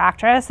category for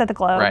actress at the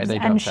Globes, Right, they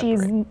don't and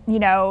she's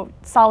separate.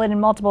 solid in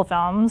multiple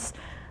films,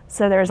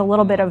 so there's a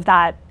little bit of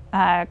that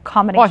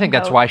combination. Well, I think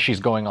that's why she's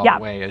going all Yeah.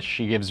 the way, is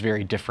she gives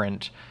very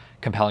different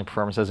compelling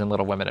performances in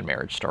Little Women and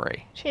Marriage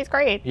Story. She's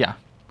great. Yeah.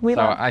 We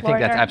so love I think Laura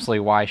that's Dern. absolutely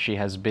why she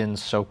has been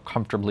so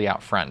comfortably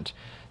out front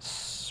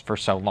for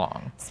so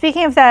long.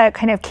 Speaking of the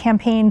kind of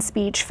campaign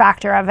speech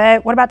factor of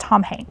it, what about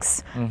Tom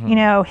Hanks?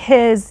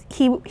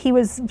 He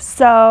was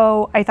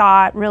so, I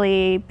thought,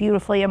 really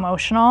beautifully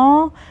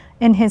emotional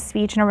in his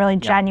speech in a really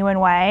genuine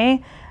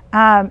way,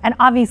 and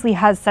obviously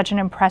has such an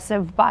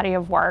impressive body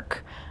of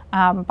work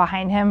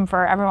behind him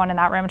for everyone in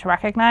that room to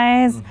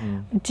recognize.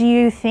 Do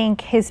you think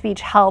his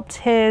speech helped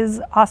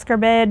his Oscar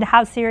bid?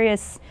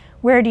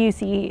 Where do you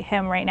see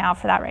him right now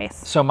for that race?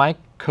 So my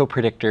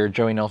co-predictor,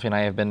 Joey Nolfi, and I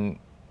have been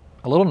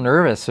a little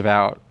nervous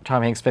about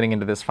Tom Hanks fitting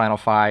into this final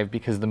five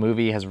because the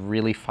movie has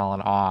really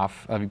fallen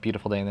off of A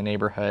Beautiful Day in the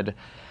Neighborhood.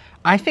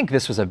 I think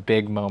this was a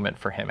big moment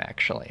for him,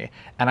 actually.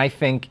 And I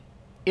think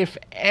if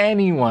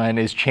anyone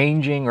is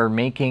changing or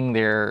making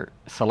their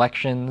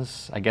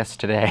selections, I guess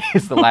today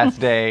is the last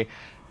day,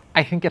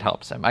 I think it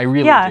helps him. I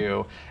really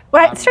do.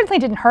 Well, it certainly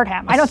didn't hurt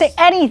him. I don't think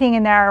anything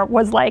in there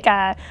was like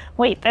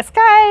wait, this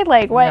guy?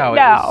 Like, what? No.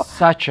 It was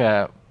such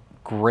a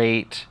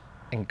great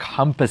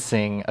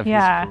encompassing of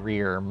his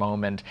career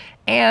moment.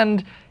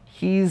 And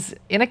he's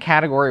in a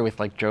category with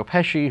like Joe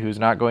Pesci, who's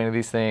not going to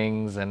these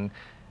things, and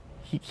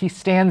he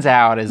stands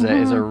out as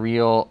a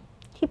real...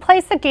 He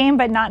plays the game,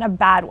 but not in a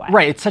bad way.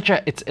 Right.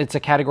 It's a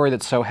category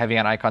that's so heavy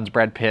on icons.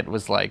 Brad Pitt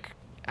was like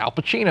Al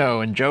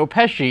Pacino and Joe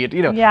Pesci.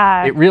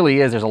 It really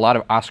is. There's a lot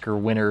of Oscar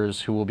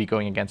winners who will be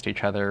going against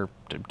each other,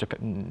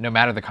 no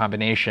matter the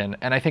combination.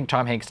 And I think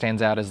Tom Hanks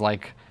stands out as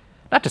like,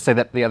 not to say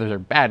that the others are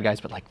bad guys,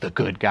 but like the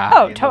good guy.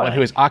 Oh, totally. The one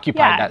who has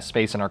occupied that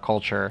space in our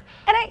culture.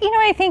 And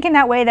I think in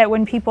that way that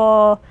when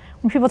people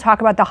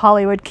talk about the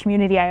Hollywood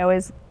community, I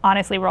always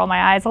honestly roll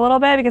my eyes a little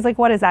bit because like,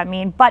 what does that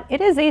mean? But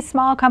it is a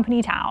small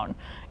company town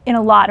in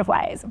a lot of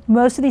ways.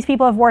 Most of these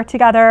people have worked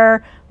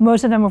together.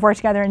 Most of them have worked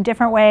together in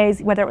different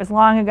ways, whether it was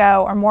long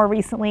ago or more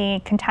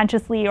recently,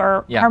 contentiously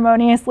or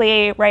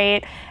harmoniously,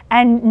 right?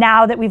 And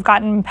now that we've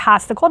gotten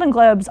past the Golden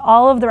Globes,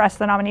 all of the rest of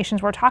the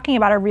nominations we're talking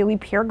about are really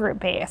peer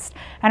group based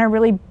and are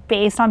really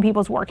based on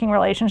people's working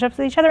relationships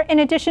with each other, in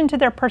addition to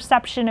their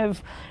perception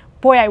of,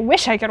 boy, I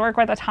wish I could work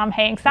with a Tom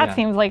Hanks. That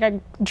seems like a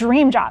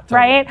dream job,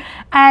 right?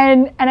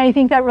 And I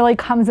think that really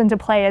comes into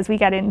play as we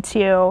get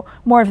into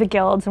more of the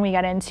guilds and we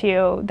get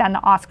into then the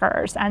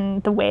Oscars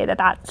and the way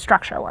that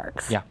structure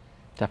works. Yeah,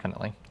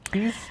 definitely.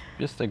 He's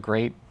just a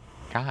great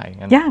guy,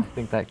 and I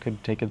think that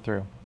could take it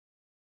through.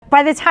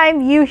 By the time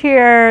you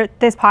hear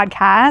this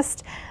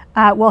podcast,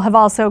 will have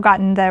also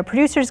gotten the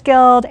Producers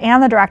Guild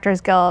and the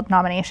Directors Guild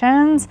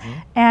nominations.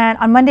 And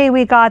on Monday,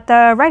 we got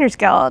the Writers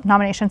Guild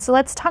nomination. So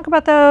let's talk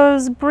about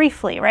those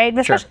briefly, right?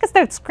 Especially because the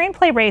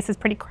screenplay race is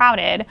pretty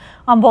crowded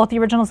on both the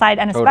original side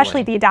and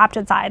especially the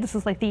adapted side. This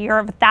is like the year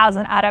of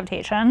 1,000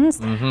 adaptations.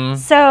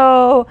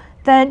 So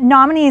the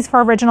nominees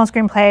for original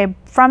screenplay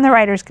from the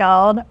Writers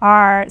Guild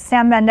are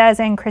Sam Mendes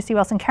and Christy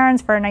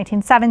Wilson-Cairns for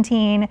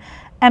 1917,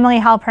 Emily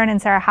Halpern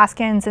and Sarah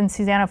Haskins and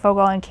Susanna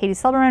Fogel and Katie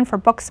Silberman for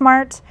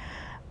Booksmart,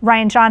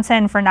 Ryan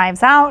Johnson for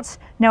Knives Out,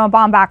 Noah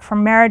Baumbach for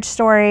Marriage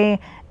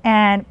Story,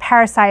 and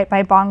Parasite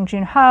by Bong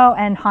Joon-ho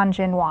and Han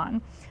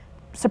Jin-won.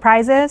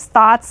 Surprises?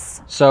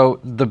 Thoughts?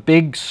 So the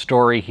big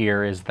story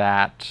here is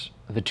that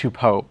The Two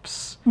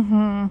Popes,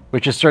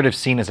 which is sort of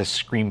seen as a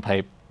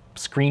screenplay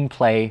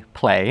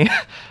play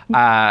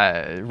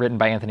written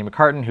by Anthony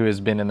McCartan, who has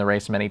been in the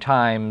race many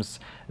times.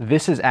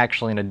 This is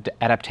actually an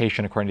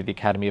adaptation, according to the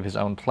Academy, of his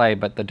own play,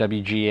 but the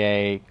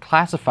WGA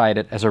classified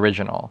it as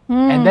original.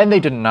 And then they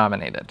didn't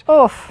nominate it,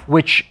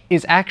 which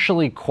is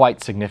actually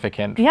quite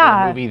significant for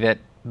a movie that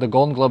the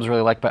Golden Globes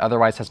really like, but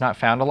otherwise has not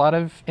found a lot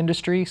of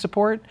industry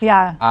support.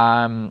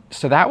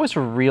 So that was a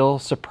real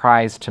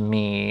surprise to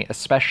me,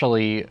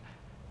 especially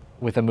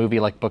with a movie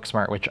like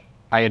Booksmart, which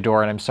I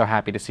adore, and I'm so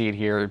happy to see it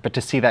here. But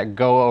to see that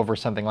go over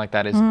something like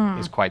that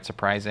is quite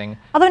surprising.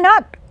 Although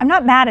I'm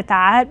not mad at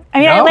that. I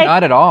mean, no,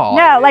 not at all.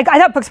 No, like I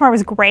thought Booksmart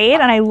was great,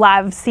 and I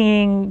love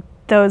seeing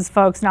those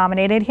folks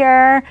nominated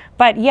here.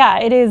 But yeah,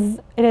 it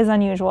is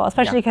unusual,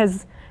 especially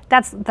because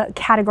that's the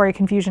category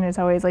confusion is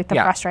always like the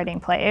frustrating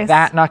place.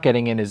 That not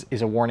getting in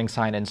is a warning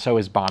sign, and so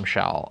is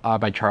Bombshell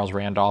by Charles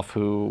Randolph,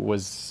 who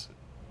was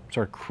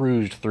sort of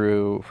cruised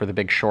through for The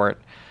Big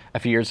Short a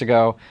few years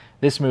ago.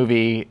 This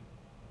movie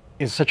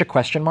is such a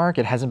question mark.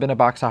 It hasn't been a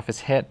box office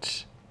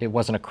hit. It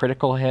wasn't a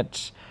critical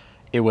hit.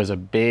 It was a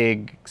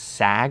big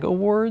SAG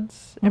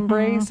Awards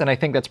embrace, and I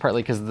think that's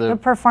partly because the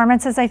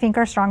performances, I think,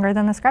 are stronger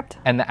than the script.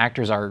 And the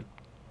actors are,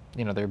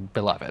 they're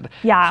beloved.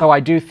 Yeah. So I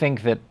do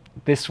think that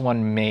this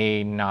one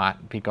may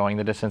not be going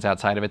the distance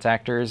outside of its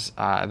actors.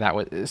 That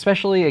was,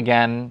 especially,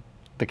 again,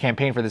 the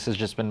campaign for this has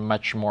just been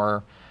much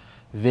more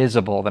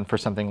visible than for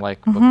something like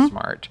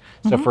Booksmart.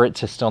 So for it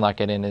to still not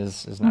get in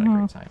is not a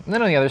great sign. And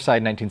then on the other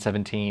side,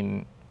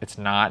 1917, it's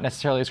not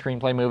necessarily a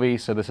screenplay movie,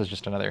 so this is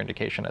just another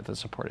indication that the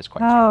support is quite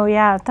strong. Oh,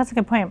 yeah, that's a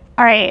good point.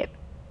 All right,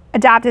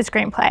 adapted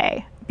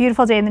screenplay.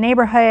 Beautiful Day in the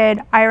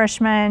Neighborhood,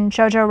 Irishman,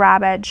 Jojo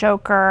Rabbit,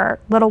 Joker,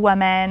 Little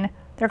Women.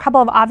 There are a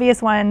couple of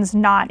obvious ones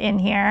not in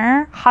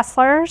here.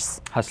 Hustlers.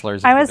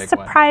 Hustlers is I was the big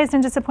surprised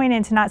and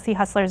disappointed to not see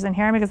Hustlers in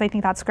here because I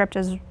think that script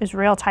is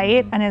real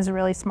tight and is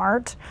really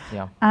smart.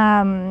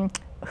 Yeah.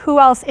 Who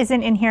else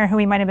isn't in here who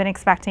we might have been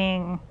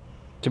expecting?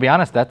 To be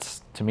honest,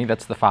 to me,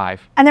 that's the five.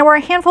 And there were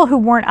a handful who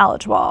weren't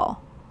eligible,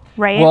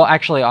 right? Well,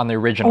 actually, on the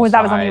original side.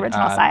 That was on the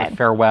original side. The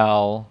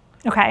Farewell.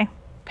 Okay.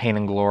 Pain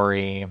and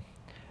Glory.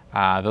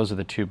 Those are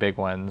the two big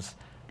ones.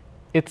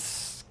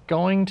 It's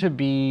going to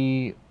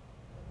be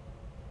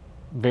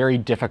very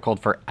difficult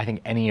for, I think,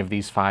 any of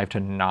these five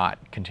to not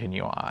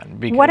continue on.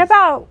 What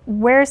about,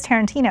 where's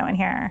Tarantino in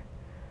here?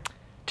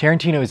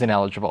 Tarantino is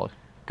ineligible.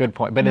 Good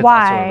point. But it's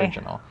Why? also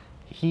original.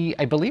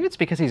 I believe it's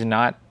because he's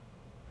not.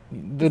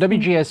 The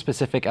WGA has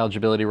specific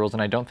eligibility rules,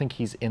 and I don't think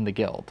he's in the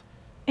guild.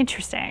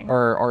 Interesting.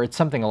 Or it's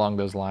something along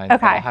those lines. Okay.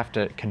 But I'll have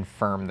to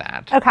confirm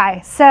that.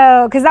 Okay,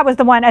 so, because that was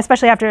the one,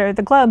 especially after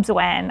the Globes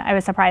win, I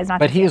was surprised not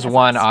to But see he has this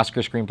won list.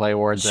 Oscar Screenplay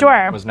Awards Sure.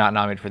 and was not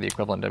nominated for the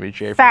equivalent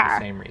WGA Fair. for the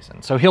same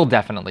reason. So he'll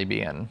definitely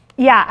be in.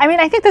 Yeah, I mean,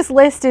 I think this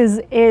list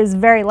is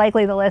very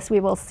likely the list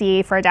we will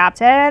see for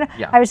adapted.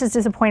 Yeah. I was just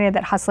disappointed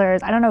that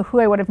Hustlers, I don't know who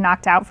I would have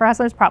knocked out for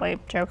Hustlers, probably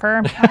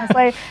Joker,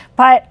 honestly.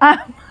 But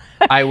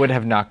I would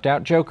have knocked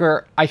out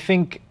Joker. I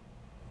think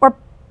or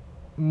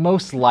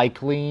most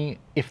likely,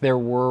 if there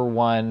were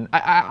one,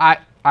 I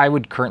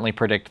would currently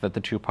predict that The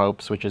Two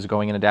Popes, which is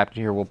going in adapted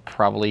here, will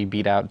probably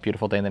beat out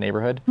Beautiful Day in the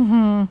Neighborhood.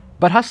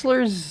 But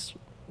Hustlers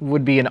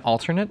would be an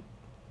alternate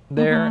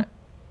there,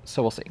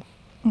 so we'll see.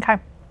 Okay.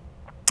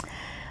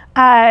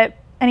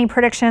 Any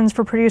predictions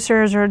for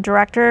Producers or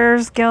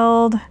Directors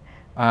Guild?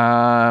 We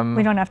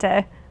don't have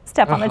to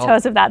step on the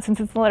toes of that since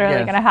it's literally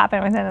going to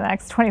happen within the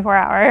next 24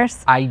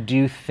 hours. I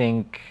do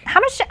think... How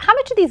much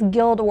do these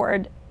guild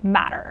awards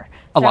matter?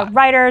 A lot.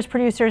 Writers,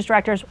 producers,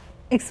 directors.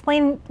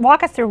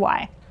 Walk us through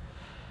why.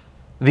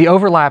 The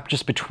overlap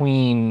just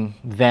between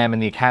them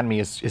and the Academy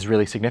is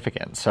really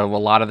significant. So a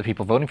lot of the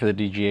people voting for the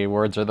DGA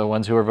Awards are the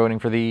ones who are voting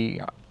for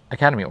the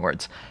Academy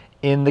Awards.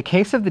 In the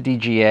case of the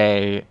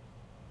DGA,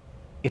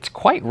 it's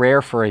quite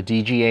rare for a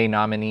DGA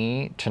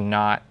nominee to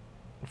not,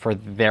 for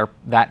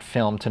that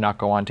film to not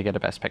go on to get a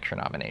Best Picture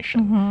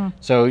nomination.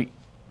 So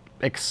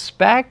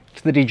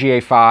expect the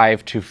DGA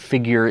 5 to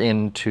figure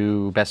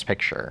into Best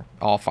Picture,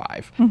 all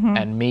five.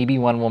 And maybe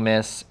one will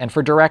miss. And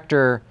for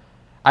director,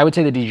 I would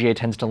say the DGA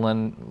tends to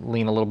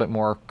lean a little bit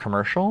more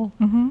commercial.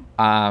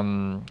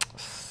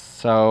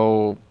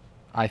 So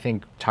I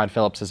think Todd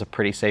Phillips is a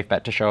pretty safe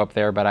bet to show up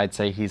there, but I'd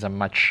say he's a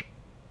much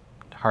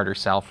harder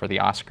sell for the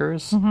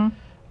Oscars.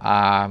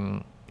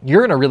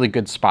 you're in a really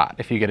good spot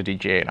if you get a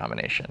DGA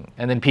nomination.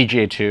 And then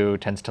PGA 2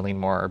 tends to lean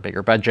more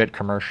bigger budget,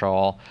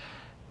 commercial.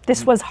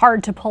 This was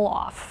hard to pull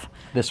off.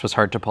 This was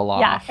hard to pull off.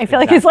 Yeah, I feel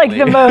like it's like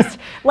the most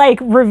like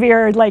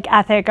revered like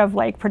ethic of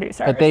like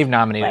producers. But they've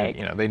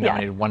nominated, they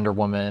nominated Wonder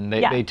Woman.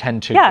 They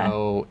tend to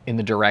go in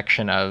the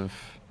direction of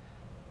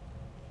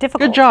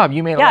difficult. Good job,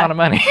 you made a lot of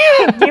money.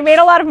 You made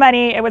a lot of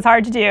money. It was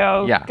hard to do.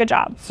 Yeah. Good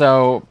job.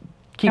 So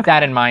keep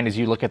that in mind as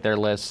you look at their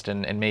list,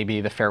 and maybe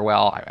the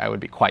farewell. I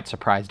would be quite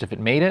surprised if it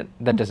made it.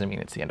 That doesn't mean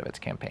it's the end of its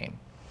campaign.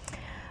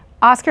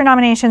 Oscar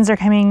nominations are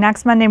coming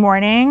next Monday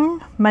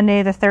morning,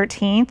 Monday the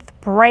 13th,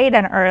 bright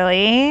and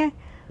early.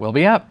 We'll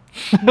be up.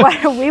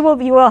 You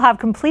will have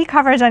complete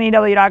coverage on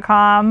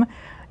EW.com.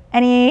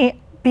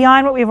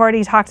 Beyond what we've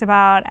already talked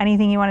about,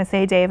 anything you want to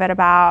say, David,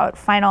 about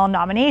final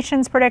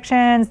nominations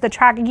predictions?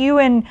 You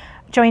and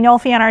Joey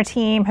Nolfi on our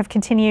team have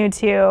continued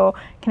to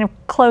kind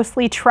of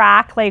closely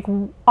track like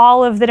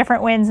all of the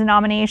different wins and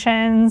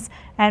nominations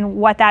and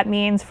what that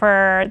means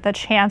for the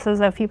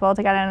chances of people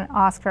to get an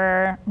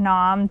Oscar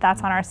nom.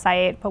 That's on our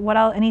site. But what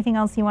else? Anything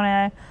else you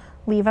want to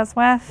leave us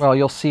with? Well,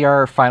 you'll see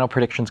our final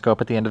predictions go up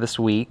at the end of this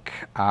week.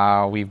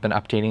 We've been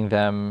updating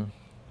them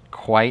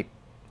quite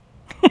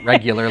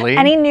regularly.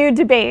 Any new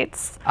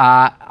debates?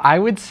 I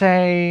would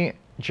say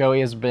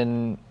Joey has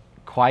been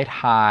quite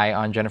high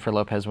on Jennifer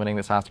Lopez winning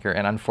this Oscar,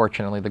 and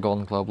unfortunately the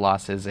Golden Globe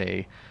loss is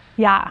a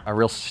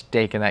real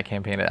stake in that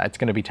campaign. It's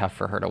going to be tough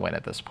for her to win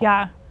at this point.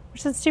 Yeah,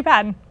 which is too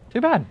bad. Too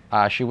bad.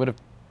 I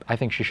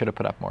think she should have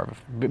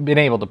been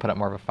able to put up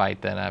more of a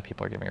fight than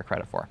people are giving her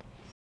credit for.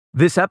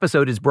 This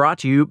episode is brought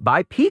to you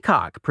by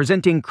Peacock,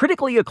 presenting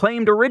critically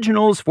acclaimed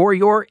originals for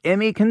your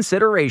Emmy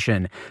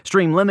consideration.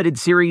 Stream limited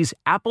series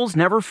Apples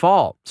Never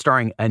Fall,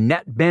 starring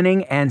Annette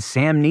Bening and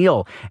Sam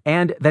Neill,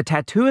 and The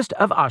Tattooist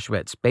of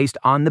Auschwitz, based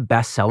on the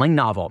best-selling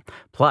novel.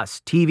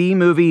 Plus, TV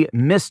movie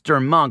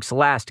Mr. Monk's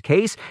Last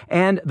Case,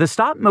 and the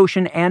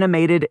stop-motion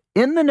animated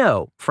In the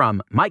Know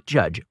from Mike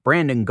Judge,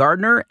 Brandon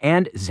Gardner,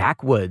 and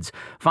Zach Woods.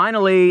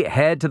 Finally,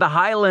 head to the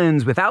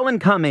Highlands with Alan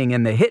Cumming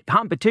and the hit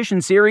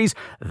competition series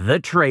The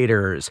Traitors.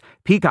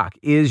 Peacock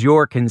is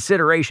your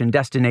consideration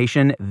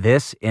destination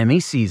this Emmy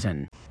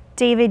season.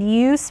 David,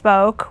 you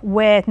spoke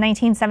with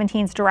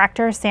 1917's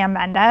director, Sam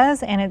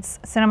Mendes, and its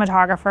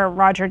cinematographer,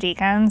 Roger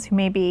Deakins, who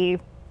may be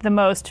the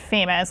most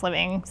famous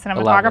living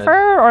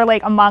cinematographer, or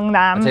like among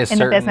them in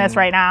the business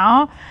right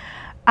now.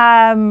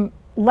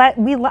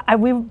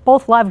 We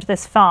both loved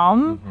this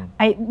film.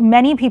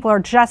 Many people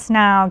are just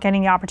now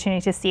getting the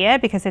opportunity to see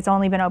it because it's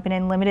only been open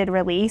in limited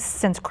release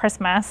since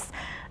Christmas,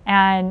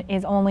 and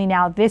is only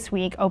now this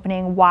week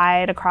opening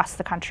wide across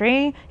the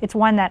country. It's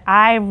one that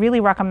I really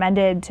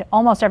recommended to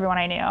almost everyone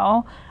I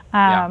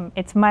knew.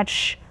 It's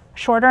much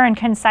shorter and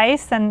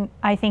concise than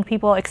I think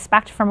people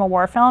expect from a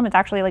war film. It's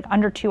actually like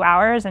under 2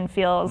 hours and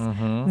feels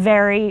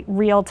very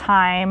real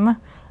time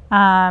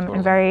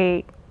and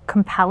very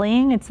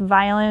compelling. Its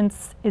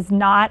violence is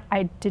not,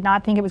 I did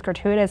not think it was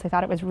gratuitous. I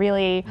thought it was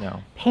really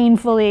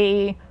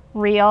painfully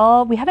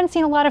real. We haven't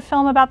seen a lot of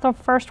film about the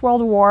First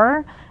World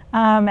War.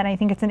 And I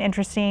think it's an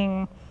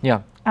interesting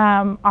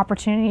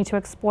opportunity to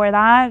explore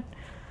that.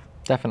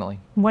 Definitely.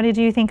 What did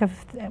you think of,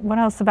 what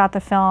else about the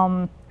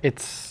film?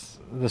 It's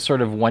the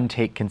sort of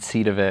one-take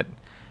conceit of it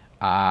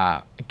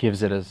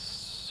gives it a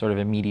sort of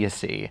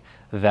immediacy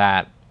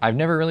that I've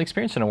never really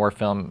experienced in a war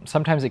film.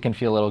 Sometimes it can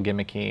feel a little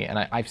gimmicky, and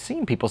I've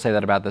seen people say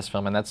that about this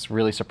film, and that's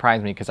really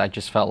surprised me because I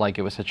just felt like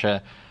it was such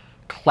a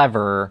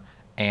clever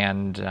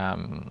and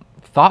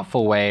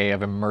thoughtful way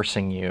of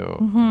immersing you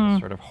in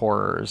sort of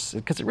horrors,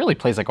 because it really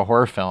plays like a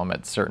horror film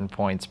at certain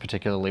points,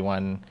 particularly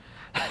one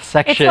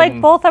section. It's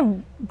like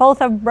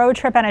both a road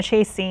trip and a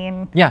chase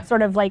scene,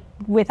 sort of like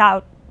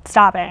without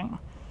stopping.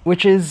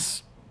 Which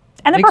is...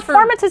 And the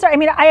performances are, I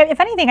mean,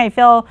 if anything, I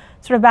feel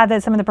sort of bad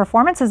that some of the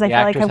performances I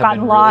feel like have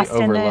gotten lost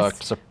in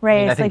this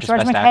race. Like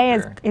George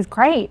McKay is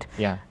great.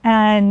 Yeah.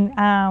 And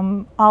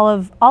all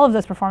of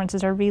those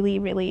performances are really,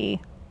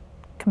 really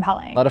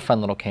compelling. A lot of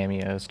fun little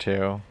cameos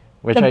too.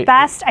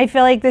 I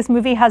feel like this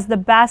movie has the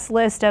best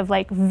list of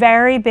like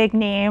very big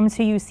names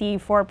who you see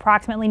for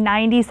approximately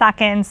 90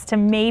 seconds to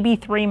maybe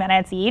 3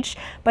 minutes each,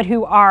 but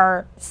who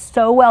are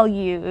so well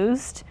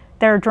used.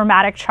 Their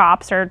dramatic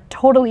chops are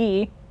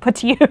totally put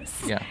to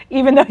use,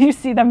 even though you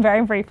see them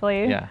very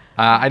briefly. Yeah,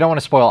 I don't want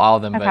to spoil all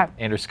of them, but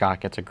Andrew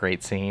Scott gets a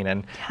great scene,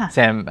 and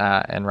Sam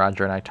and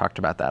Roger and I talked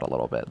about that a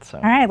little bit. So.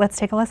 All right, let's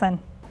take a listen.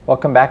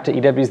 Welcome back to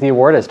EW's The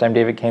Awardist. I'm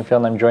David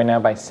Canfield, and I'm joined now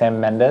by Sam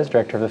Mendes,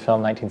 director of the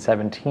film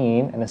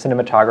 1917, and the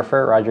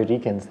cinematographer, Roger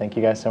Deakins. Thank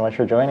you guys so much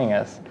for joining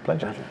us.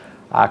 Pleasure.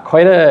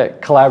 Quite a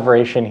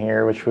collaboration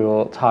here, which we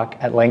will talk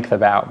at length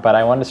about, but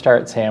I wanted to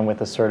start, Sam, with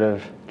the sort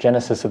of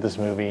genesis of this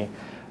movie.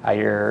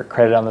 You're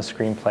credited on the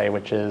screenplay,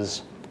 which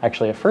is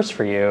actually a first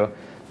for you.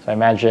 So I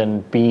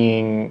imagine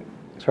being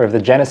sort of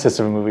the genesis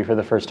of a movie for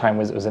the first time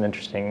was an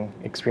interesting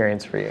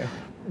experience for you.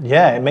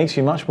 Yeah, it makes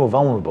you much more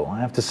vulnerable, I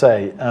have to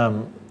say.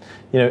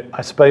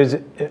 I suppose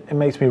it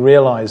makes me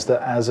realize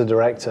that as a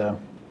director,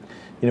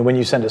 when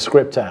you send a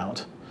script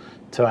out,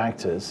 to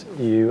actors,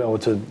 or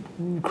to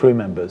crew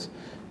members,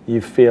 you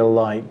feel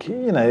like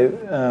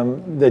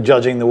they're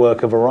judging the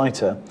work of a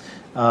writer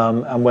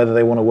and whether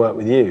they want to work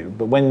with you.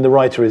 But when the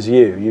writer is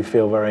you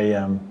feel very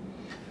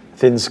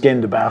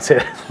thin-skinned about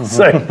it.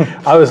 So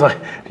I was like,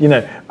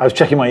 I was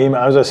checking my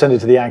email. As I sent it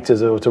to the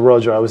actors or to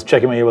Roger, I was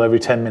checking my email every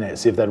 10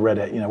 minutes, see if they'd read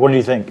it. What do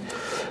you think?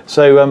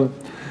 So,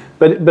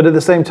 but at the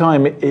same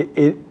time,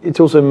 it's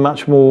also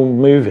much more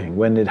moving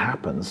when it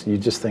happens. You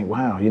just think,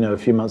 wow, a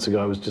few months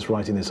ago I was just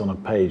writing this on a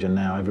page, and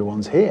now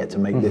everyone's here to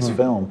make this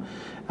film,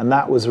 and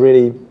that was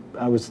really,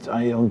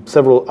 on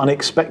several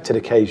unexpected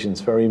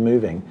occasions, very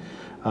moving.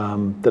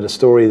 That a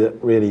story that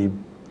really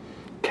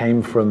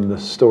came from the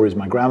stories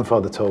my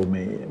grandfather told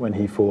me when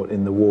he fought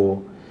in the war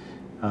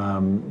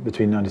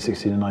between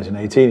 1916 and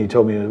 1918. He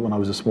told me when I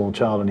was a small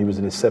child and he was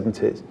in his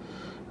 70s,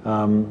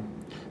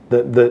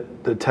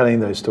 that telling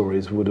those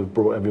stories would have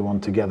brought everyone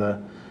together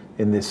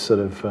in this sort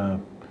of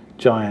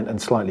giant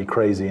and slightly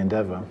crazy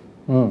endeavor.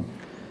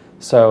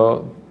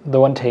 So the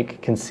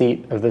one-take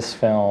conceit of this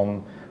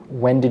film,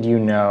 when did you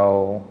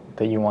know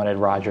that you wanted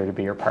Roger to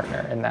be your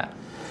partner in that?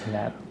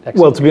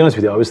 Well, to be honest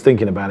with you, I was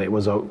thinking about it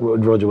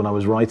Roger when I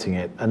was writing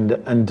it, and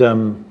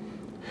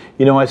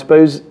I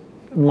suppose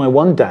my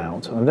one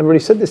doubt, and I've never really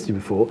said this to you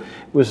before,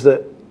 was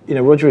that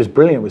Roger is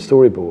brilliant with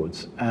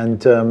storyboards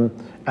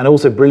and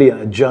also brilliant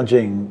at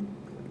judging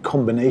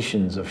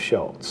combinations of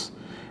shots.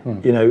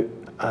 If you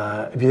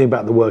think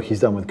about the work he's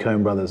done with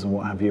Coen Brothers and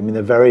what have you,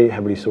 they're very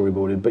heavily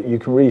storyboarded, but you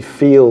can really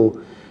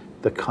feel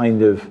the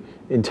kind of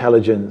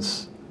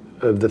intelligence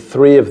of the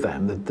three of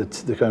them, the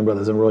Coen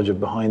Brothers and Roger,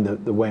 behind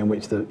the way in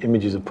which the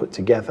images are put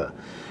together.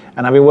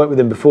 And having worked with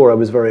him before, I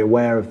was very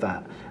aware of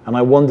that. And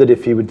I wondered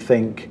if he would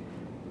think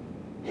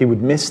he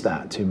would miss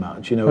that too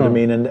much, what I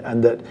mean?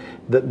 And that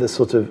the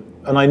sort of,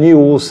 and I knew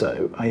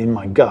also in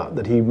my gut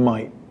that he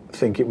might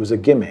think it was a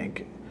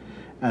gimmick.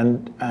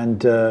 And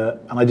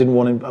I didn't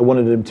want him, I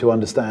wanted him to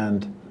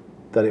understand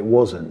that it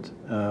wasn't.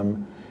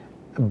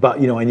 But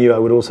I knew I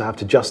would also have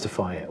to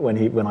justify it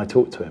when I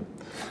talked to him.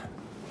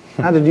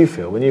 How did you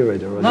feel when you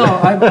read it,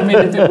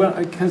 Roger? No,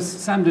 because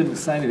Sam didn't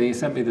say anything. He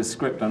sent me the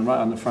script, and right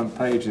on the front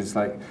page it's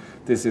like,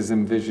 this is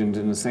envisioned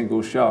in a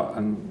single shot.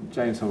 And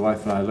James, my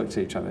wife, and I looked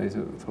at each other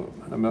and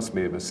thought, there must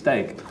be a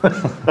mistake.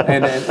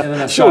 and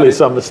then surely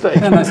some mistake.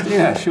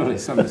 Surely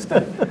some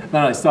mistake. Then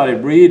I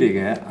started reading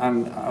it,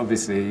 and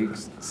obviously you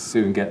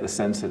soon get the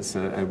sense it's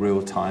a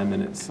real time,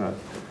 and it's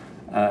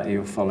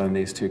you're following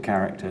these two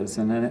characters,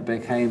 and then it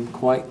became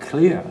quite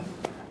clear,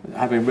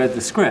 having read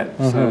the script.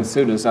 So as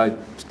soon as I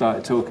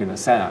started talking to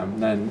Sam,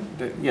 then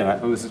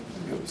it was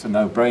a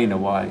no-brainer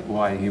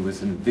why he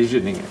was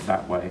envisioning it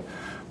that way.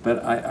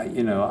 But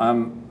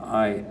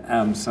I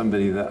am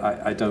somebody that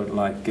I don't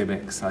like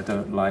gimmicks. I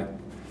don't like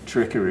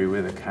trickery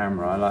with a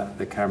camera. I like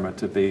the camera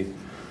to be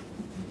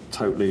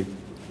totally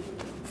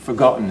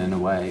forgotten in a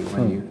way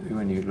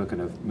when you look at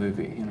a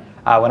movie.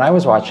 When I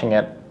was watching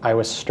it, I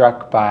was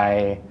struck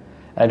by,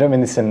 and I don't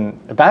mean this in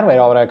a bad way at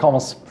all, but I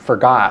almost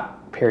forgot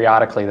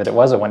periodically that it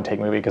was a one-take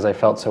movie because I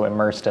felt so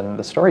immersed in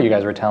the story you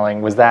guys were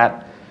telling.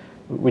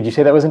 Would you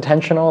say that was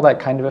intentional, that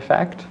kind of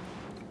effect?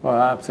 Well,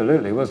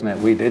 absolutely, wasn't it?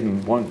 We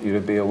didn't want you to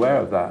be aware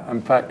of that.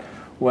 In fact,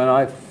 when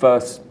I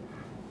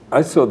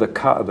saw the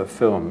cut of the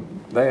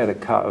film, they had a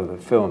cut of the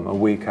film a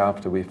week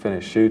after we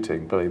finished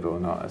shooting, believe it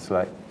or not. It's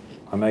like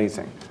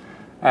amazing.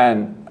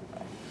 And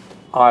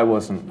I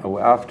wasn't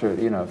aware, after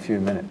a few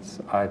minutes,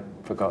 I'd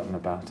forgotten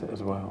about it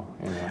as well.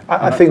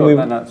 I think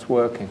that's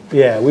working.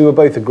 Yeah, we were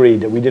both agreed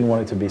that we didn't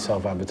want it to be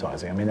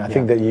self-advertising. I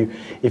think that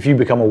if you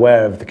become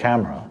aware of the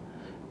camera,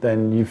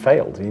 then you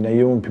failed. You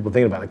don't want people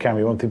thinking about the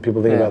camera. You want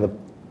people thinking about the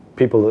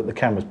people that the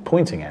camera's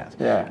pointing at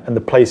and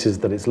the places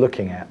that it's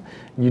looking at.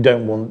 You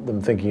don't want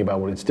them thinking about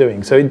what it's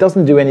doing. So it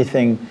doesn't do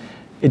anything.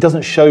 It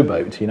doesn't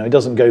showboat. It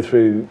doesn't go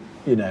through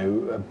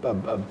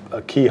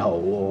a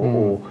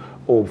keyhole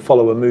or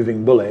follow a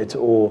moving bullet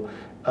or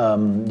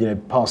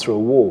pass through a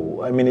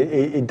wall.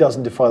 It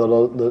doesn't defy the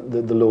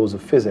laws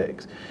of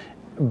physics,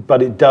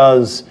 but it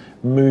does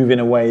move in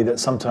a way that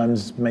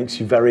sometimes makes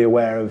you very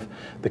aware of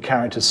the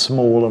characters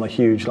small on a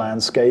huge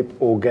landscape,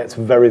 or gets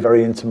very,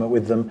 very intimate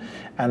with them,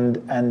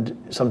 and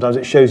sometimes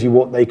it shows you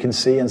what they can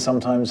see, and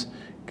sometimes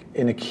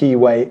in a key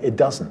way it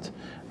doesn't.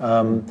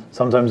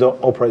 Sometimes it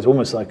operates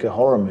almost like a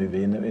horror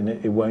movie, and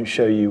it won't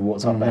show you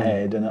what's up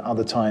ahead, and at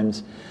other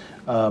times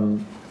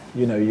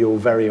you're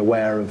very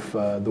aware of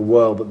the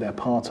world that they're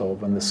part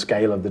of and the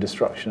scale of the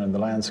destruction and the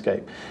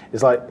landscape.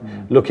 It's like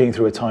looking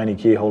through a tiny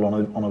keyhole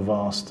on a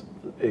vast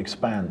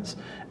expanse.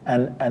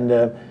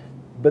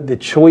 But the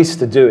choice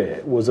to do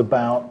it was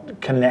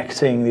about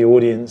connecting the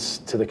audience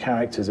to the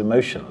characters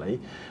emotionally,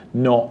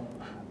 not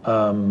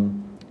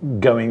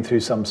going through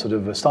some sort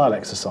of a style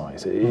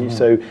exercise.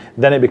 So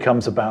then it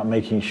becomes about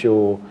making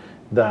sure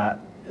that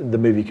the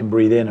movie can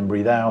breathe in and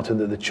breathe out, and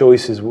that the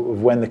choices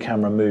of when the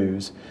camera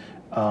moves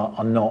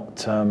are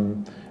not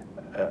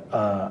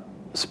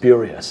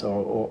spurious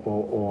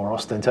or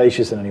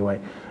ostentatious in any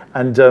way,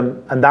 and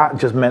that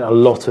just meant a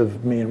lot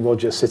of me and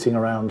Roger sitting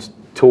around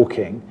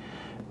talking,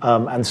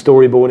 and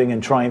storyboarding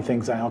and trying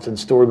things out and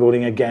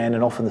storyboarding again,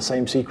 and often the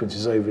same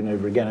sequences over and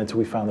over again until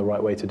we found the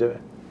right way to do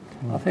it.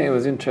 I think it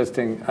was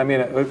interesting. I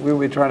mean, we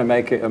were trying to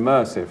make it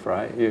immersive,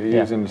 right? You're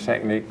using the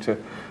technique to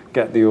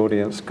get the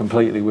audience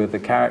completely with the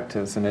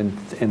characters and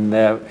in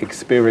their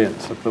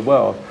experience of the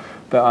world.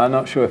 But I'm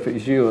not sure if it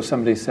was you or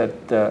somebody said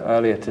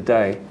earlier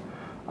today,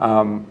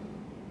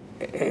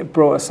 it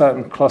brought a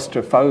certain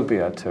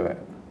claustrophobia to it.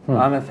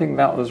 And I think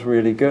that was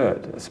really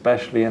good,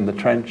 especially in the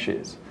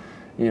trenches.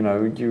 You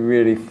know,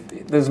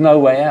 there's no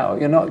way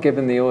out. You're not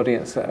giving the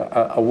audience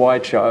a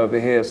wide shot over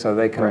here so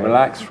they can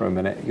relax for a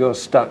minute. You're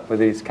stuck with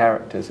these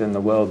characters in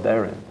the world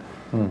they're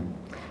in.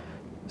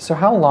 So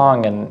how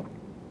long and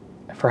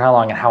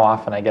how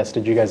often, I guess,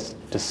 did you guys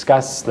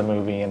discuss the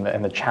movie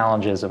and the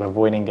challenges of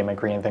avoiding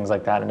gimmickry and things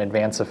like that in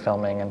advance of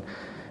filming? And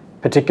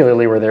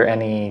particularly, were there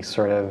any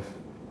sort of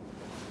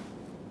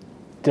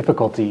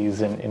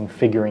difficulties in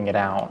figuring it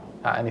out?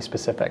 Any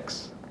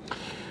specifics?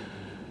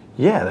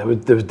 Yeah, there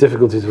was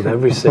difficulties with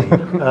every scene.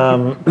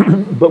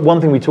 But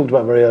one thing we talked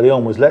about very early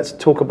on was let's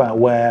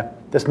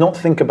not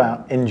think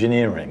about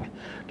engineering.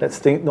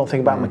 Let's not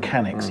think about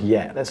mechanics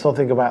yet. Let's not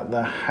think about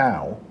the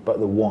how, but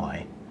the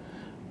why.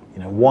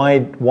 You know,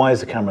 why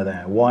is the camera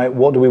there?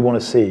 What do we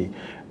want to see?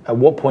 At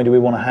what point do we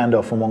want to hand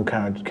off from one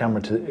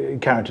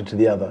character to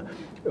the other?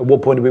 At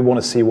what point do we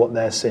want to see what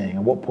they're seeing?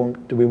 At what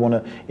point do we want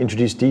to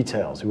introduce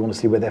details? We want to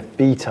see where their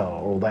feet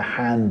are, or their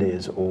hand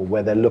is, or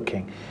where they're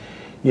looking.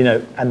 You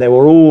know, and they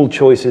were all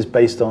choices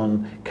based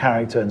on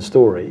character and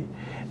story.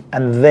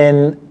 And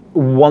then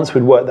once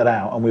we'd worked that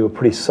out and we were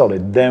pretty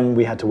solid, then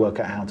we had to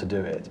work out how to do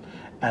it.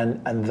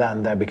 And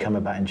then that became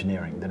about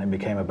engineering. Then it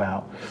became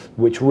about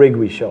which rig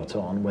we shot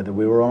on, whether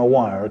we were on a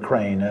wire, a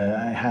crane,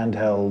 a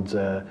handheld,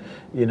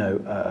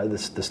 the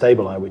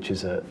stabilizer, which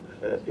is a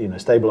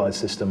stabilized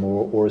system,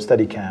 or a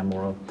Steadicam,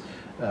 or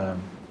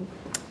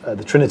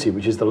the Trinity,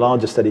 which is the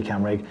largest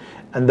Steadicam rig.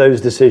 And those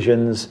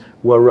decisions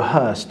were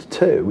rehearsed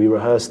too. We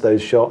rehearsed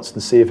those shots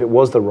to see if it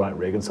was the right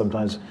rig, and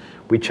sometimes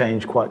we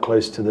changed quite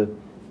close to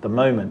the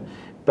moment.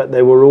 But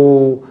they were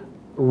all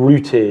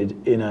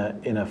rooted in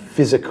a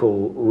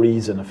physical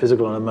reason, a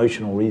physical and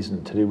emotional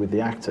reason to do with the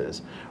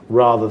actors,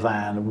 rather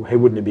than, hey,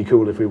 wouldn't it be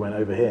cool if we went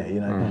over here,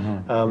 you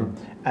know?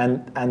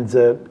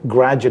 And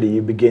gradually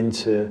you begin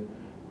to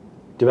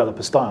develop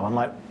a style. And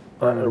like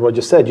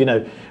Roger said, you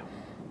know,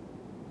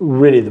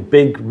 really the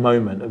big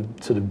moment of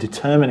sort of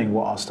determining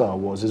what our style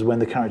was is when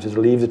the characters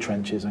leave the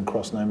trenches and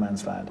cross no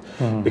man's land,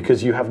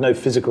 because you have no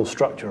physical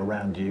structure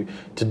around you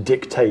to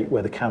dictate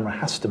where the camera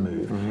has to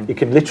move. It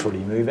can literally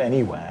move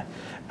anywhere.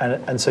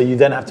 And so you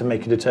then have to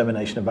make a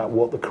determination about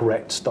what the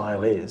correct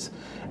style is.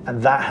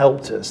 And that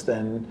helped us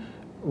then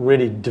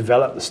really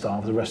develop the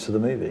style for the rest of the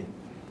movie.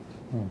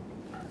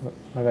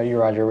 What about you,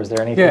 Roger? Was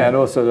there anything? Yeah, and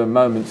also the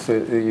moments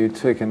that you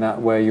took in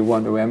that where you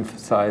want to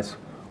emphasize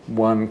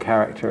one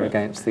character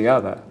against the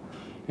other,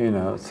 you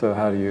know, so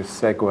how do you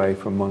segue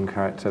from one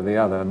character to the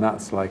other? And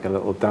that's like a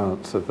little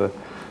dance of the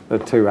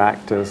two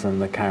actors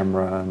and the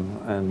camera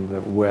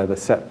and where the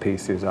set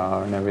pieces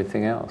are and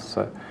everything else.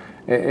 So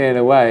in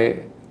a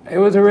way, it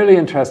was a really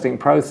interesting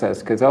process,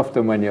 because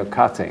often when you're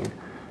cutting,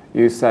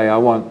 you say, I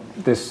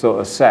want this sort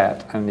of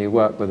set, and you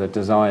work with a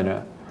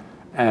designer,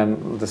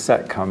 and the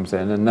set comes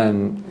in, and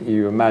then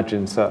you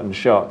imagine certain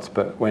shots,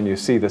 but when you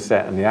see the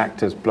set and the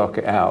actors block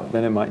it out,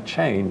 then it might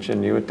change,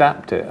 and you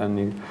adapt it, and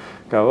you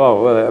go,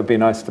 oh, well, it would be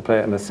nice to play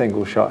it in a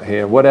single shot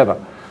here,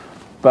 whatever.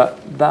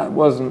 But that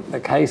wasn't the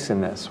case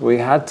in this. We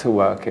had to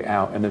work it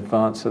out in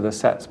advance of the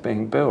sets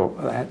being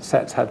built. The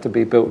sets had to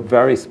be built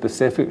very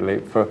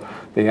specifically for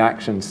the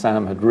action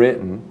Sam had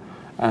written,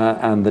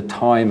 and the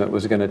time it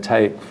was going to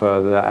take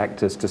for the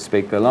actors to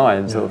speak the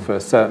lines, or for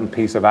a certain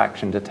piece of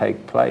action to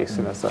take place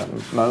in a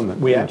certain moment.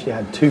 We actually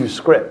had two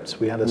scripts.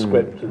 We had a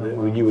script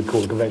that you would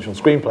call a conventional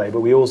screenplay,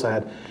 but we also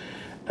had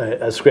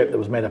a script that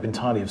was made up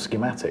entirely of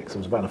schematics. It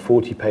was about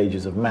 40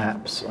 pages of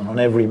maps, and on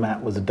every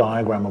map was a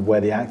diagram of where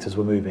the actors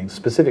were moving,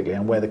 specifically,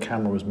 and where the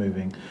camera was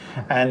moving.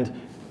 And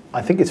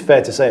I think it's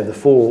fair to say, of the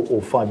 4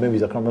 or 5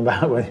 movies, I can't remember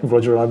how many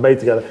Roger and I made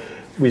together,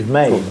 we've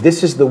made,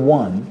 this is the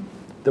one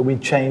that we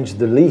changed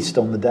the least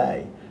on the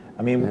day.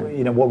 I mean,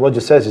 you know, what Roger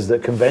says is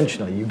that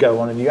conventionally you go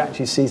on and you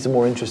actually see some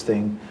more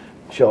interesting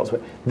shots.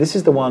 But this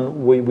is the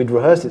one, we'd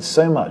rehearsed it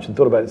so much and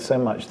thought about it so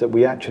much that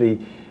we actually,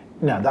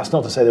 now that's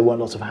not to say there weren't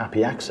lots of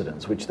happy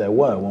accidents, which there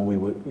were when we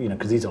were, you know,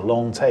 because these are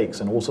long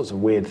takes and all sorts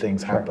of weird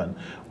things happen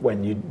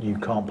when you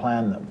can't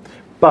plan them.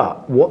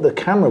 But what the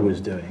camera was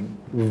doing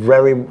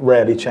very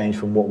rarely changed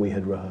from what we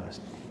had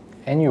rehearsed.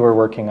 And you were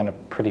working on a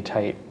pretty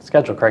tight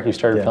schedule, correct? You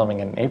started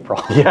filming in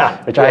April,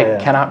 which I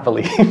cannot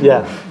believe.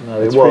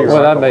 No, it was.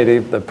 Well, that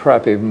made the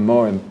prep even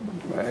more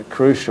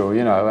crucial,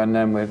 you know. And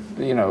then with,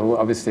 you know,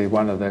 obviously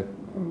one of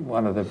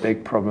the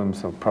big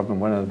problems,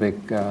 one of the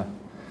big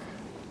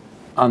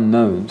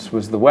unknowns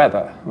was the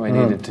weather. We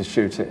needed to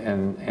shoot it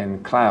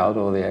in cloud,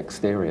 or the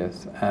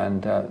exteriors,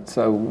 and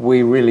so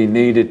we really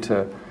needed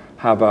to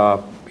have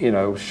our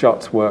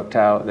shots worked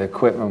out, the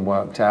equipment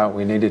worked out.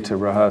 We needed to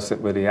rehearse it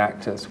with the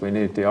actors. We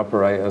needed the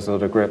operators or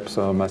the grips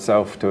or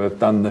myself to have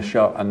done the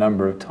shot a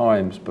number of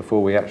times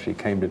before we actually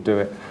came to do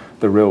it,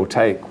 the real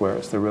take where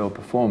it's the real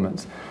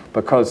performance.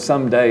 Because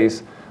some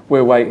days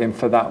we're waiting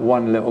for that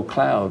one little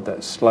cloud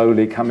that's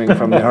slowly coming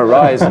from the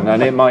horizon,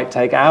 and it might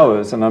take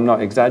hours, and I'm not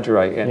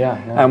exaggerating.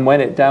 And when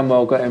it damn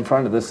well got in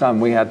front of the sun,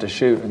 we had to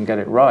shoot and get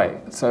it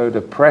right. So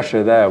the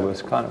pressure there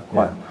was kind of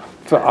quite,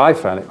 I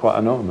found it quite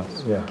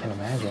enormous. I can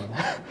imagine.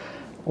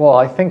 Well,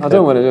 I think I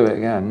don't want to do it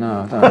again.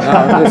 No,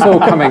 no, it's all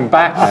coming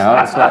back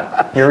now. It's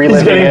like you're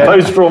reliving it.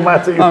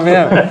 Post-traumatic.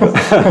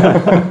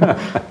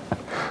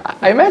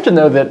 I imagine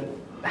though that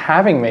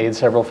having made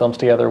several films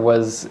together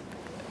was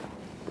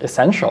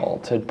essential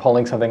to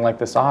pulling something like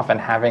this off and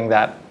having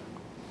that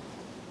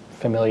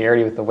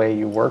familiarity with the way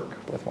you work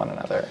with one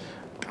another.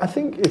 I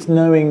think it's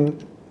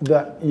knowing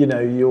that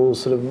you'll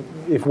sort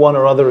of, if one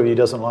or other of you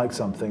doesn't like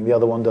something, the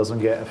other one doesn't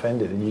get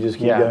offended, and you just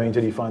keep going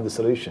until you find the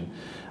solution.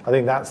 I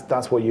think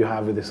that's what you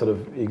have with this sort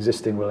of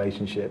existing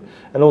relationship.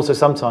 And also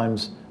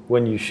sometimes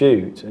when you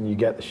shoot and you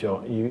get the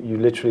shot, you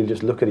literally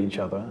just look at each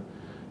other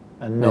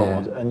and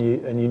nod, and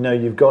you know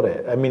you've got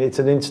it. I mean, it's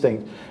an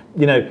instinct.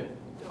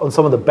 On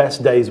some of the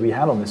best days we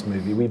had on this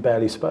movie, we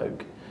barely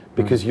spoke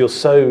because you're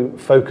so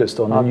focused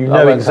on,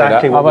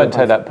 exactly what. I won't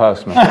take that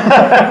personally.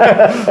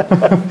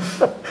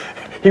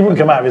 He wouldn't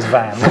come out of his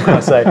van. What can I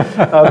say?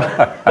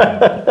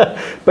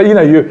 But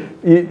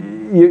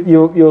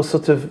you're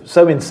sort of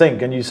so in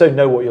sync, and you so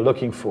know what you're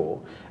looking for,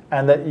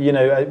 and that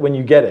when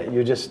you get it,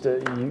 you just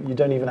you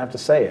don't even have to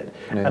say it.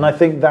 And I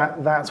think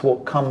that's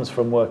what comes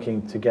from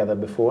working together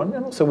before, and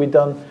also we've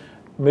done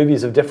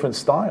movies of different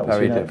styles.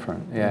 Very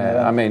different,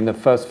 yeah. I mean, the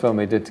first film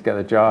we did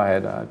together,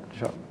 Jarhead, I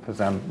shot for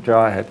Sam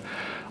Jarhead,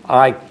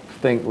 I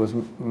think was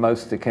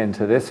most akin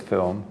to this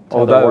film,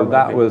 although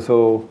that was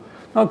all,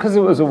 not because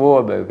it was a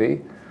war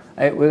movie,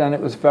 it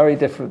was very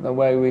different the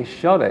way we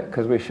shot it,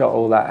 because we shot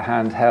all that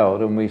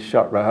handheld and we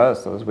shot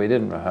rehearsals. We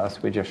didn't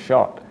rehearse, we just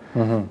shot.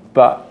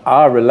 But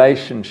our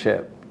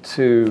relationship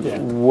to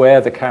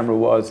where the camera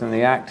was and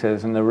the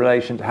actors and the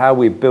relation to how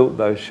we built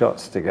those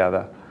shots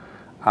together,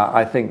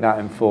 I think that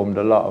informed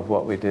a lot of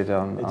what we did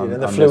on this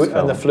film.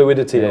 And the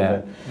fluidity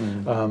of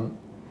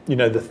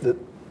it.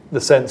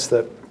 The sense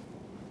that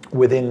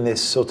within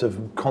this sort of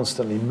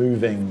constantly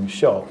moving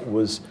shot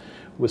was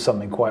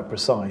something quite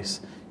precise.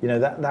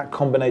 That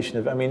combination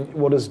of, I mean,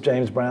 what does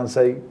James Brown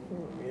say?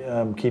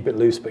 Keep it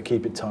loose, but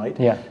keep it tight.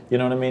 Yeah. You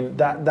know what I mean?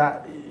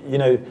 That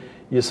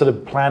you're sort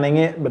of planning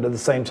it, but at the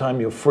same time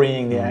you're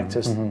freeing the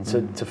actors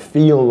to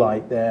feel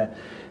like they're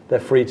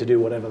free to do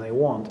whatever they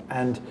want.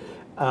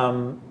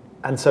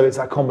 And so it's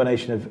that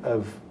combination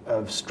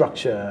of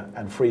structure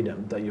and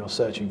freedom that you're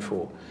searching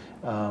for.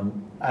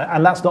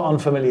 And that's not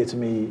unfamiliar to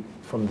me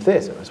from the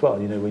theatre as well.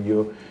 When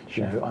you're,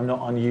 I'm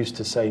not unused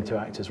to saying to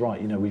actors,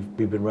 right, we've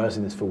been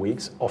rehearsing this for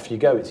weeks, off you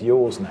go, it's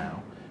yours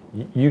now.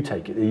 You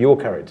take it, they're your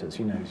characters,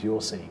 it's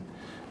your scene.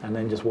 And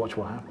then just watch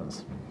what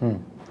happens.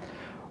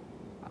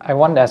 I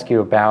wanted to ask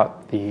you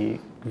about the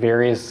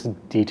various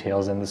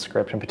details in the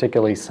script, and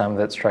particularly some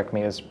that struck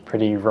me as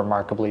pretty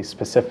remarkably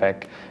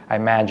specific. I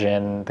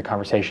imagine the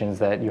conversations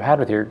that you had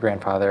with your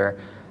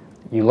grandfather,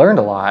 you learned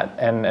a lot,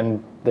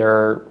 and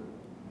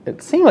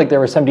it seemed like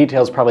there were some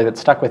details probably that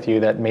stuck with you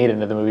that made it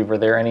into the movie. Were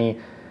there any,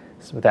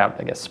 without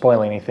I guess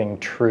spoiling anything,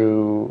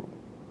 true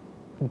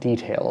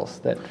details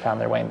that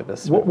found their way into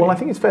this movie? Well, I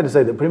think it's fair to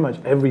say that pretty much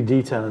every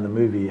detail in the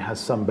movie has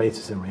some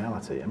basis in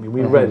reality. I mean,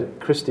 we read,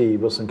 Christy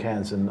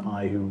Wilson-Cairns and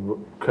I,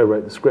 who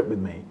co-wrote the script with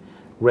me,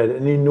 read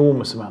an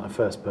enormous amount of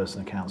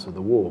first-person accounts of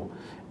the war,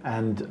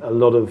 and a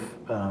lot of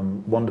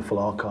wonderful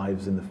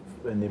archives in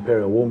the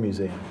Imperial War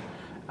Museum,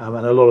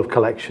 and a lot of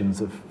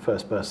collections of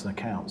first-person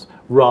accounts,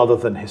 rather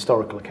than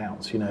historical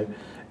accounts.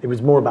 It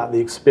was more about the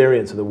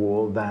experience of the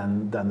war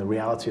than the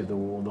reality of the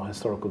war, the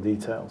historical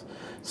details.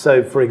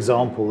 So, for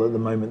example, at the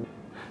moment,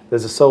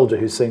 there's a soldier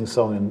who sings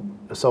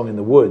a song in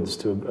the woods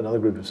to another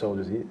group of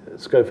soldiers.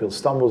 Schofield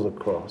stumbles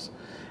across,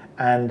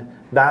 and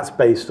that's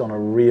based on a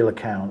real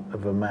account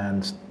of a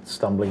man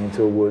stumbling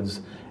into a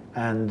woods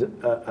and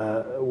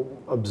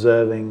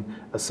observing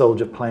a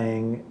soldier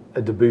playing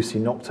a Debussy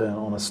nocturne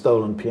on a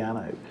stolen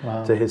piano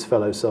to his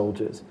fellow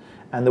soldiers.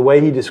 And the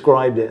way he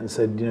described it and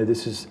said,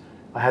 this is,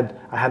 I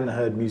hadn't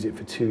heard music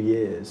for 2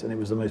 years, and it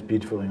was the most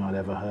beautiful thing I'd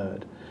ever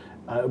heard.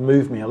 It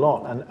moved me a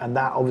lot, and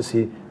that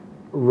obviously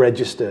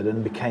registered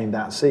and became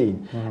that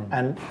scene.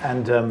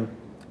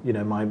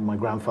 My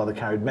grandfather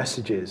carried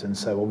messages, and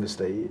so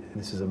obviously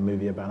this is a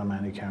movie about a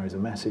man who carries a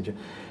message.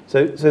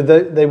 So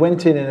they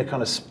went in a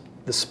kind of,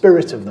 the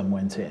spirit of them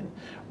went in,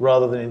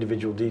 rather than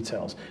individual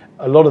details.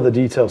 A lot of the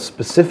details,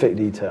 specific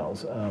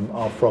details,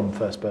 are from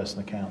first-person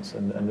accounts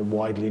and are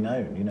widely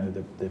known.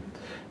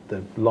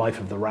 The life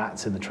of the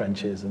rats in the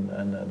trenches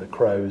and the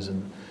crows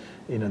and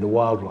the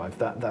wildlife.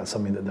 That's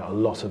something that a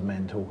lot of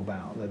men talk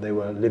about. That they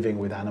were living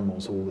with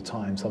animals all the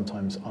time,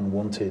 sometimes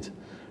unwanted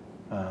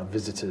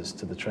visitors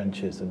to the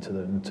trenches and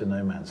to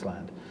no man's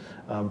land.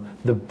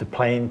 The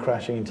plane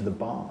crashing into the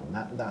barn,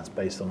 that's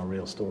based on a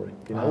real story.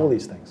 All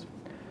these things.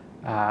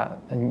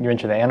 And you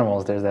mentioned the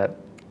animals. There's that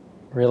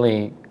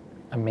really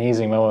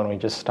amazing moment when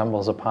he just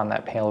stumbles upon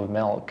that pail of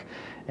milk,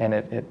 and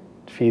it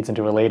feeds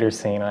into a later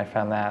scene, and I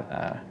found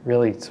that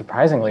really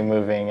surprisingly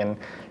moving. And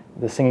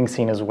the singing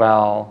scene as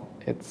well,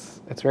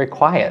 it's very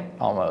quiet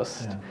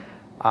almost.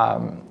 Yeah.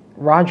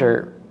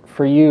 Roger,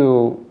 for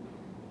you,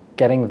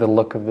 getting the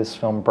look of this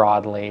film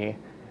broadly,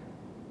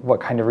 what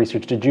kind of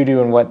research did you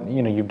do, and what,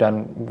 you've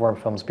done worm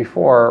films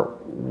before,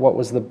 what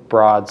was the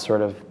broad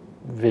sort of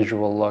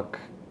visual look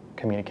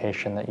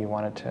communication that you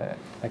wanted to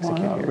execute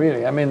here?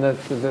 Really, I mean,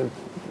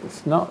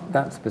 it's not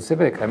that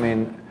specific. I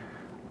mean,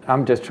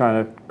 I'm just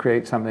trying to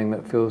create something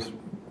that feels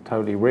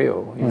totally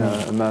real,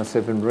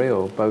 immersive and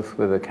real, both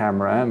with the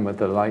camera and with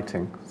the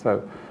lighting.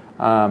 So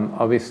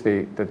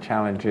obviously the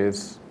challenge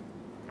is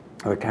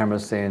the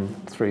camera's seeing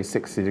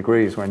 360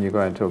 degrees when you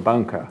go into a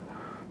bunker.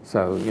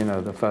 So,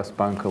 the first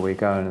bunker we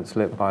go in, it's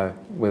lit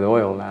with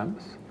oil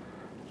lamps.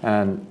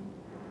 And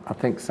I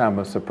think Sam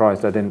was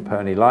surprised I didn't put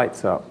any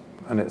lights up,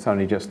 and it's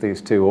only just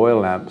these 2 oil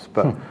lamps.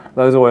 But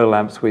those oil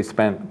lamps, we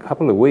spent a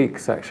couple of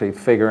weeks actually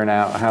figuring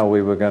out how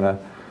we were going to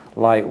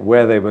light,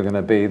 where they were going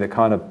to be, the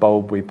kind of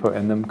bulb we put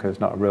in them, because it's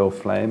not a real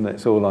flame.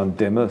 It's all on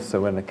dimmers,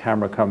 so when the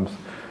camera comes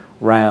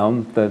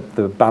round,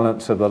 the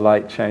balance of the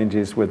light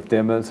changes with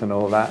dimmers and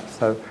all that.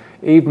 So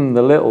even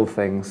the little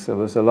things, there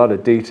was a lot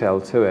of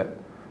detail to it.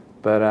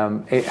 But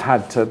it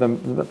had to,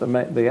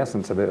 the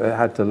essence of it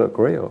had to look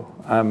real.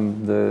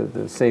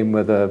 The scene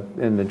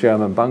in the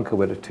German bunker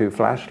with the 2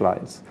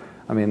 flashlights,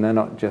 I mean, they're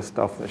not just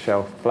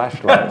off-the-shelf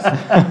flashlights.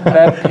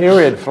 They're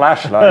period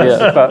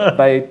flashlights, but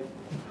they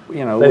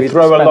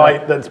throw a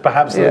light that's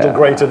perhaps a little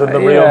greater than the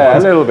real one. Yeah,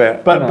 a little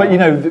bit. But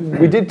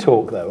we did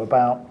talk, though,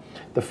 about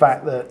the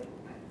fact that,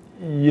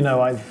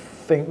 I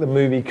think the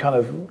movie kind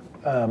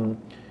of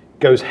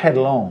goes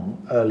headlong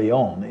early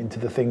on into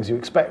the things you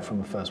expect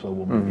from a First World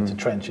War movie, to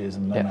trenches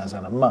and no man's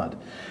land and mud.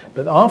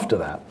 But after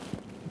that,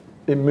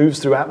 it moves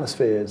through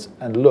atmospheres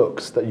and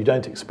looks that you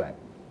don't expect.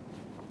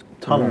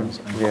 Tunnels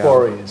and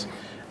quarries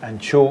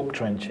and chalk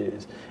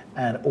trenches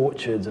and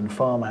orchards and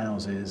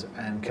farmhouses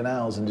and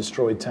canals and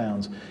destroyed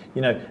towns.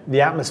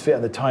 The atmosphere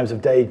and the times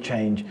of day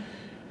change.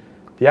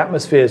 The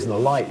atmospheres and the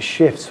light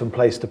shifts from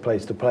place to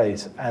place to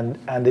place,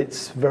 and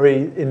it's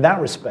very, in that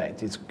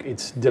respect,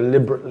 it's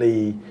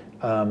deliberately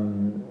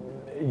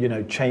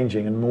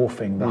changing and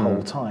morphing the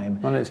whole time.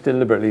 And it's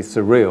deliberately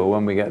surreal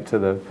when we get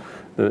to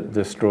the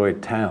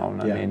destroyed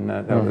town. I mean,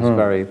 that was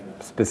very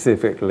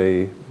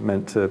specifically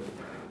meant to,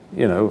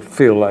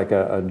 feel like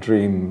a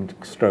dream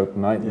stroke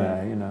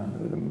nightmare,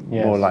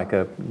 more like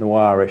a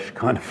noirish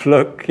kind of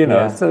look,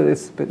 So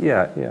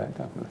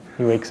definitely.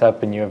 He wakes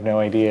up and you have no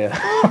idea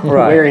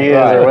where he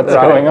is or what's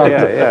going on.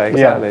 Yeah,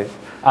 exactly.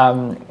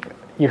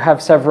 You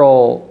have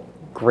several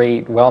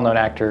great, well-known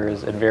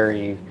actors in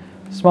very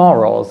small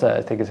roles,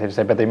 I think it's safe to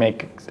say, but I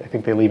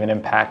think they leave an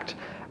impact.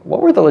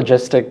 What were the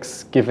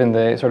logistics, given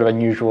the sort of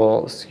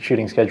unusual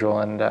shooting schedule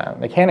and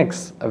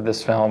mechanics of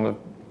this film,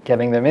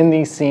 getting them in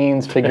these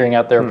scenes, figuring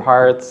out their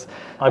parts?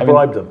 I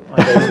bribed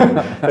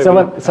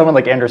them. Someone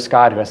like Andrew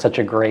Scott, who has such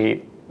a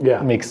great,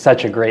 makes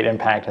such a great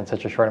impact in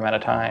such a short amount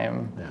of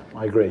time. Yeah,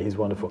 I agree. He's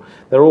wonderful.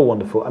 They're all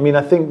wonderful. I mean,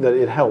 I think that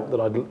it helped that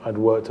I'd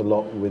worked a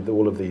lot with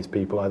all of these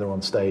people, either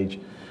on stage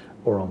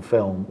or on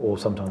film, or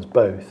sometimes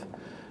both.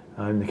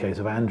 In the case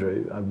of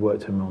Andrew, I've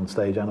worked him on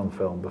stage and on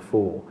film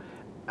before,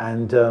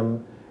 and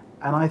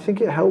I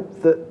think it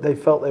helped that they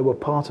felt they were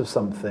part of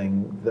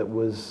something that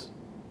was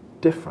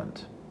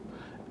different,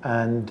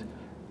 and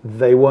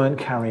they weren't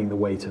carrying the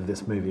weight of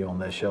this movie on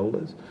their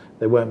shoulders.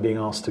 They weren't being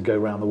asked to go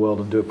around the world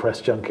and do a press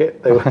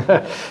junket. They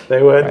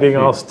weren't being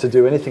asked to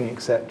do anything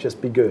except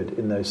just be good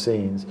in those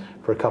scenes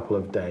for a couple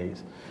of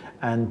days,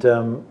 and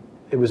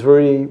it was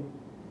very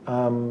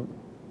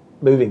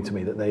moving to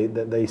me that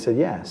they said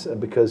yes,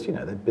 because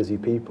they're busy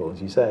people,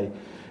 as you say,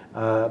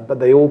 but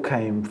they all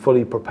came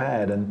fully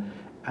prepared,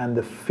 and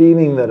the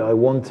feeling that I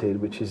wanted,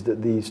 which is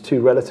that these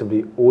 2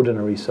 relatively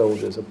ordinary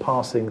soldiers are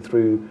passing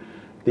through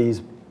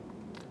these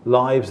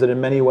lives that in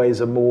many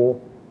ways are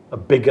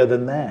bigger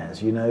than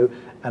theirs,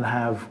 and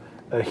have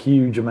a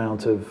huge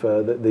amount of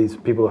that these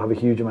people have a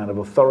huge amount of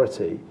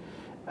authority,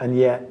 and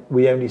yet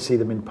we only see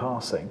them in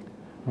passing.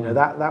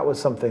 That was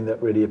something that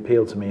really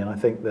appealed to me, and I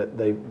think that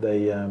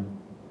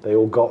they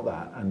all got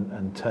that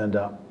and turned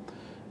up,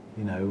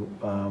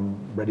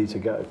 ready to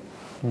go.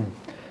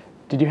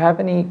 Did you have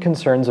any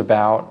concerns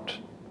about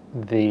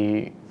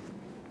the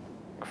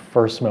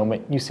first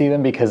moment you see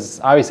them?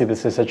 Because obviously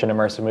this is such an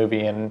immersive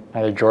movie, and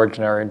neither George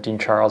nor Dean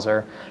Charles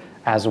are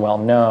as well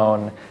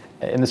known.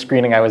 In the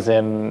screening I was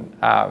in,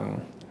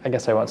 I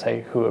guess I won't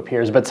say who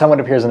appears, but someone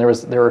appears, and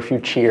there were a few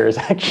cheers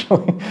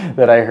actually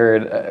that I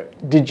heard.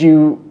 Did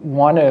you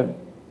want to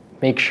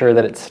make sure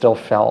that it still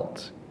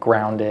felt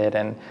grounded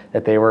and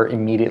that they were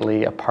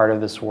immediately a part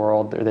of this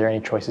world? Are there any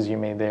choices you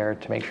made there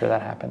to make sure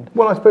that happened?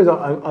 Well, I suppose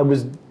I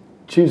was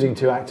choosing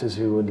 2 actors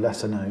who were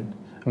lesser known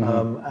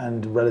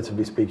and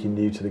relatively speaking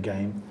new to the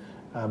game,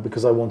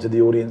 because I wanted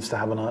the audience to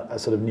have a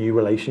sort of new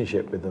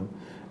relationship with them,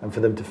 and for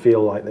them to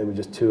feel like they were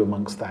just 2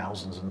 amongst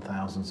thousands and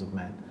thousands of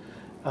men.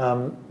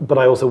 But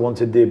I also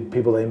wanted the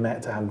people they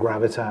met to have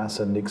gravitas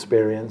and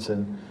experience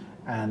and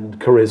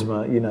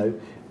charisma,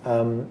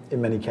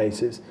 in many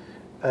cases.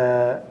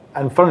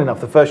 And funnily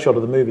enough, the first shot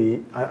of the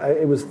movie,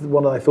 it was the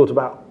one that I thought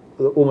about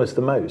almost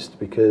the most,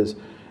 because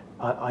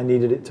I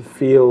needed it to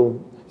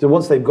feel, so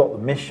once they've got the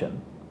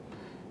mission,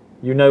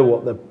 you know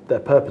what their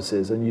purpose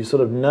is, and you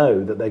sort of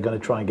know that they're going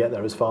to try and get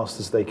there as fast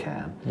as they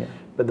can. Yeah.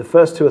 But the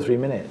first 2 or 3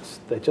 minutes,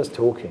 they're just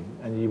talking,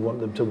 and you want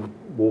them to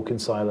walk in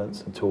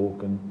silence and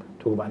talk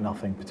about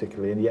nothing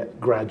particularly, and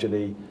yet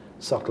gradually,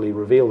 subtly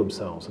reveal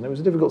themselves. And it was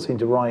a difficult scene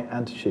to write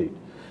and to shoot,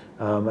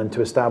 and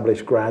to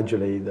establish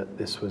gradually that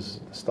this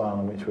was the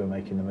style in which we were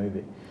making the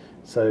movie.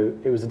 So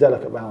it was a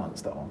delicate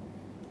balance, that one.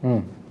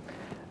 Mm.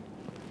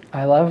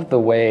 I love the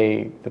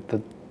way that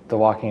the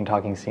walking and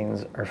talking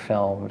scenes are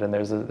filmed, and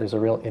there's a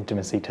real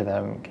intimacy to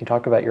them. Can you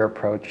talk about your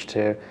approach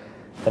to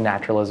the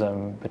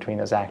naturalism between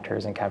those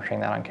actors and capturing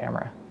that on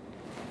camera?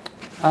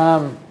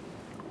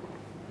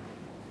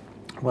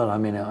 Well, I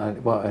mean,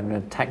 in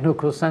a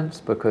technical sense,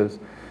 because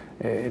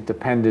it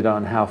depended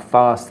on how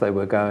fast they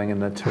were going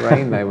and the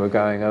terrain they were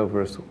going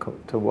over as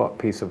to what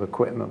piece of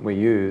equipment we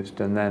used,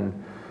 and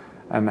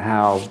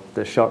how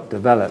the shot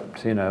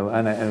developed, and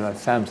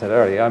as Sam said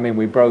earlier, I mean,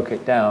 we broke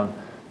it down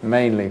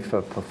mainly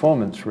for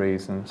performance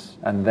reasons,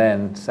 and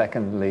then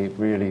secondly,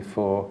 really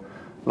for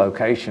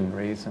location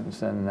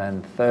reasons, and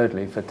then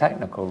thirdly, for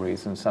technical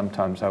reasons.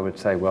 Sometimes I would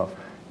say, well,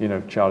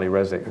 Charlie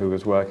Resnick, who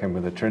was working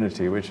with the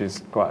Trinity, which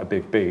is quite a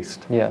big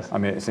beast. Yes. I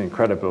mean, it's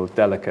incredible,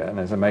 delicate, and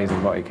it's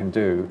amazing what he can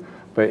do,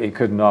 but he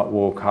could not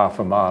walk half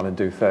a mile and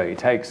do 30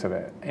 takes of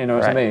it. You know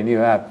what I mean? You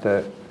have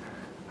to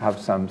have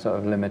some sort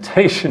of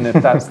limitation if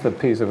that's the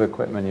piece of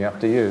equipment you have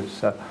to use.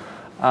 So,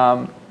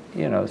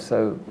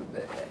 so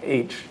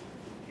each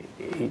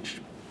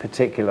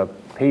particular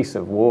piece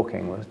of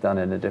walking was done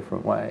in a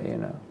different way,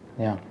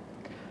 Yeah.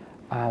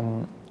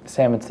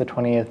 Sam, it's the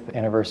 20th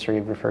anniversary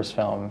of your first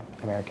film,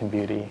 American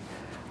Beauty,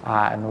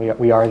 and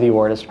we are the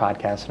Awardist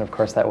podcast, and of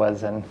course that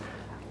was an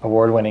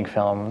award-winning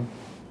film.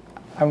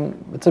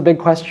 It's a big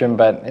question,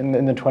 but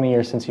in the 20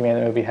 years since you made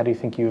the movie, how do you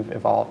think you've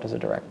evolved as a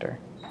director?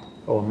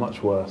 Oh,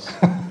 much worse.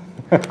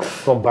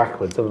 Gone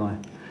backwards, haven't I?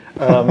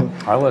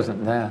 I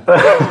wasn't there.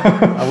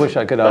 I wish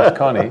I could ask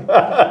Connie.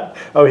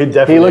 Oh, he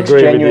definitely. He looks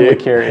genuinely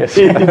curious.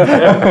 He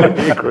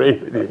definitely agree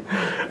with you.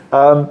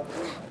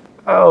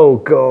 Oh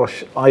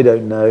gosh, I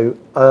don't know.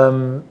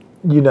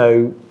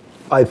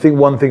 I think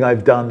one thing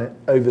I've done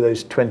over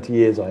those 20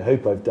 years, I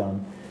hope I've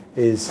done,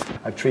 is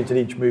I've treated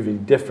each movie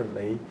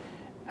differently,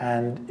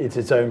 and it's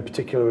its own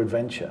particular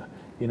adventure.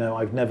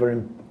 I've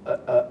never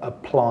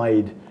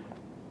applied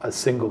a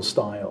single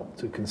style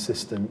to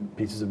consistent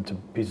pieces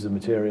of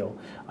material.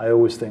 I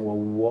always think, well,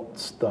 what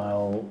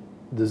style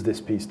does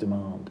this piece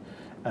demand?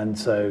 And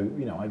so,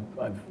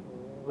 I've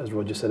as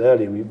Roger said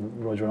earlier,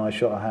 Roger and I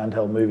shot a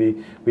handheld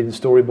movie. We didn't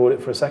storyboard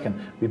it for a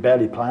second. We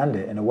barely planned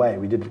it in a way.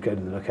 We did go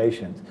to the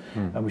locations,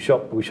 and we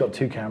shot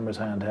 2 cameras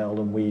handheld,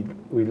 and we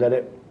let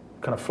it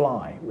kind of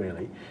fly,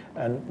 really.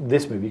 And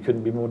this movie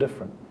couldn't be more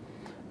different.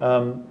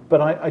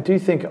 But I do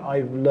think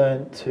I've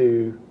learned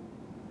to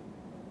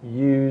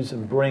use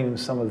and bring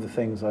some of the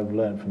things I've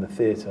learned from the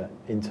theatre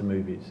into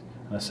movies,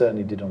 and I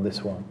certainly did on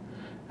this one.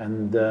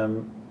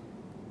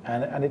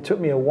 And it took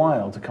me a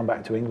while to come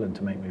back to England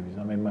to make movies.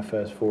 I made my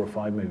first 4 or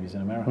 5 movies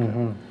in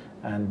America,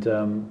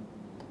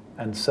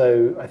 and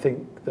so I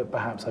think that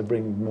perhaps I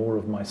bring more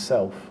of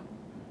myself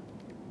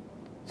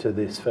to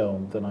this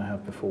film than I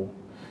have before,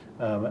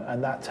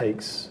 and that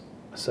takes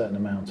a certain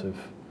amount of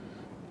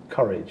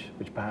courage,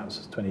 which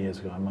perhaps 20 years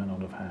ago I might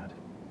not have had.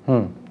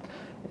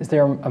 Is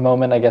there a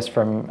moment, I guess,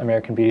 from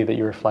American Beauty that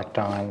you reflect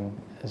on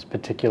as you're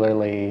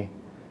particularly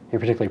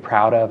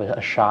proud of,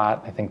 a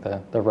shot? I think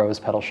the rose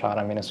petal shot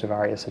on Mina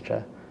Suvari is such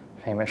a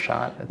famous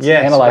shot. It's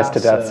analyzed to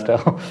death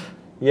still.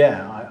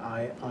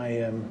 Yeah,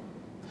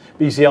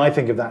 but you see, I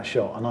think of that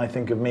shot, and I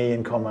think of me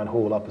in Conrad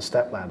Hall up a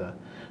stepladder,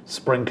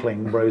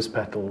 sprinkling rose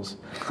petals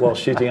while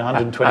shooting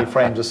 120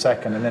 frames a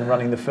second and then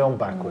running the film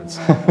backwards.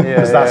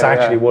 Because that's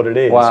actually what it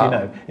is.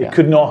 Wow. It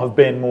could not have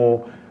been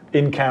more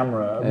in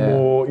camera,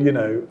 more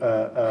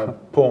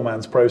poor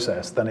man's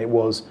process than it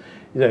was.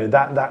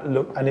 That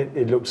look, and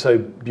it looked so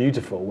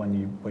beautiful when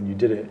you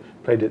did it,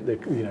 played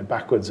it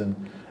backwards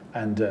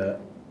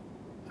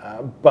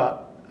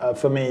but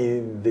for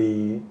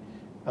me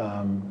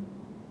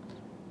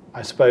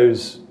I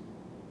suppose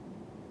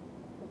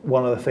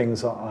one of the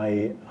things that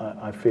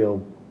I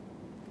feel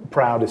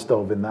proudest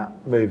of in that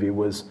movie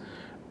was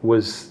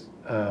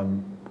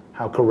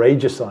how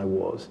courageous I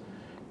was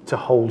to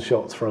hold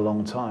shots for a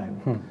long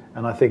time.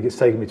 And I think it's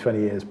taken me 20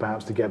 years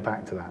perhaps to get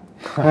back to that.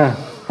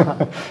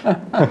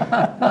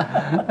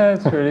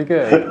 That's really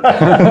good.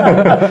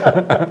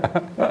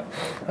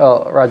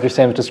 Well, Roger,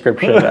 Sam's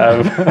description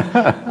of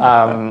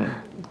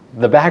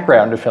the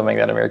background of filming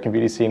that American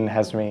Beauty scene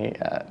has me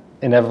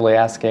inevitably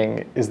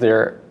asking, is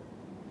there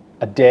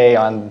a day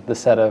on the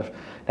set of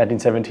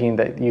 1917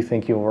 that you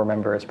think you'll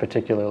remember as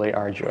particularly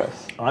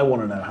arduous? I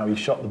want to know how he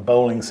shot the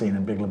bowling scene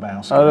in Big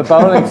Lebowski. Oh, the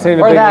bowling scene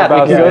in Or Big that, we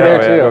Lebowski. can go there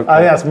too. I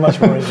think that's much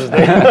more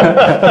interesting.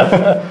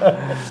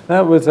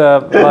 That was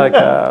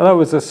that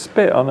was a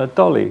spit on a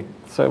dolly.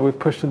 So we're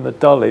pushing the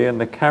dolly, and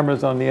the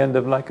camera's on the end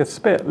of like a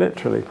spit,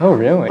 literally. Oh,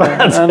 really?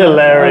 That's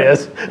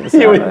hilarious.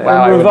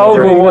 Wow,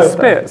 Revolving the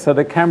spit, so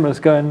the camera's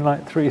going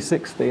like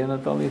 360, and the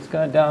dolly's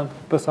going down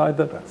beside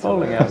the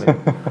bowling alley.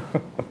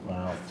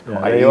 Wow.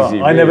 Quite Yeah,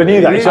 easy, I never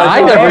knew that. really.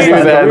 I never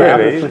knew that.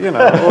 Really, you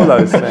know, all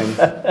those things.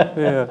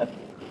 Yeah.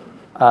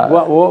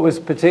 What was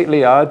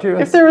particularly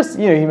arduous? If there was,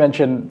 you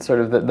mentioned sort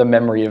of the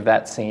memory of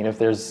that scene.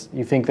 If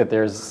you think that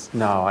there's...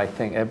 No, I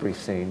think every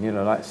scene,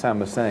 like Sam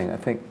was saying, I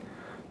think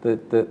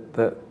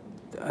the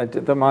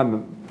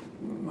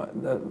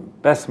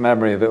best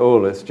memory of it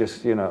all is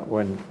just,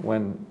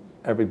 when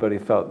everybody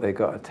felt they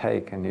got a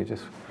take, and you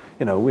just,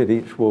 we'd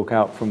each walk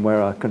out from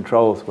where our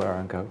controls were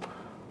and go,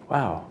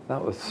 wow,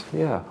 that was,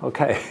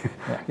 okay.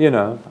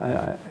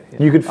 Yeah.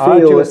 You could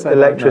feel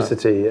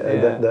electricity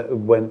that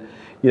when,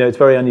 it's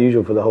very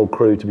unusual for the whole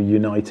crew to be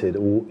united,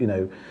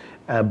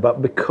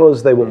 but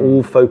because they were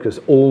all focused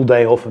all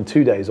day, often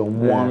 2 days, on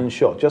one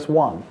shot, just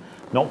one,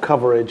 not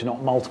coverage,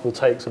 not multiple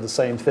takes of the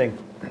same thing.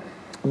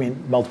 I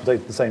mean, multiple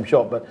takes of the same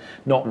shot, but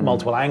not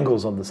multiple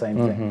angles on the same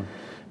thing.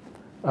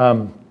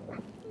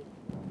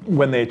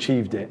 When they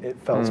achieved it, it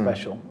felt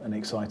special and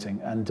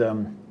exciting. And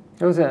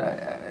there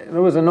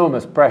was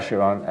enormous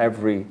pressure on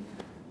every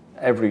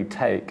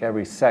take,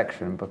 every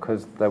section,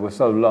 because they were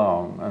so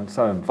long and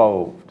so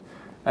involved.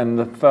 And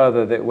the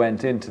further that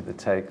went into the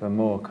take, the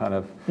more kind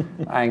of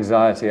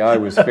anxiety I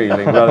was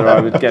feeling, whether I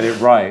would get it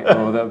right,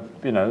 or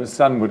that the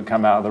sun would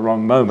come out at the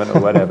wrong moment, or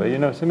whatever. You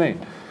know what I mean?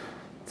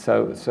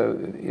 So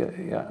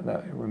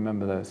I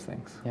remember those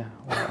things. Yeah.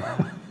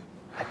 Well,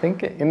 I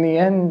think in the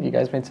end, you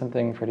guys made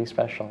something pretty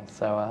special.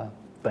 So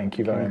thank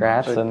you very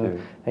much. Congrats, and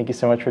thank you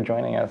so much for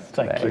joining us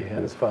today. Thank you.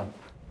 It was fun.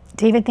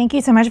 David, thank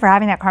you so much for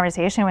having that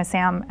conversation with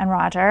Sam and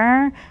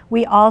Roger.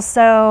 We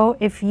also,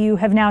 if you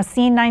have now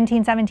seen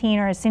 1917,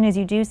 or as soon as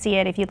you do see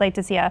it, if you'd like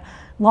to see a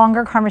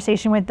longer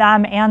conversation with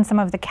them and some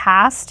of the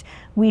cast,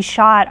 we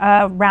shot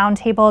a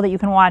roundtable that you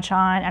can watch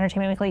on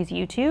Entertainment Weekly's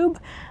YouTube,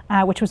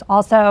 which was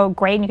also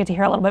great, and you get to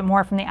hear a little bit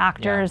more from the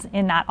actors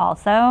in that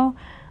also.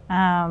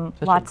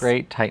 Such a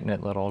great,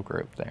 tight-knit little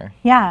group there.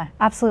 Yeah,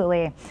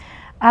 absolutely.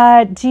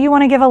 Do you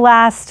want to give a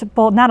last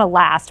bold, not a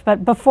last,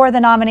 but before the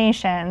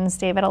nominations,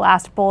 David, a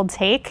last bold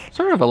take?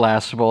 Sort of a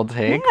last bold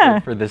take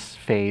for this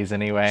phase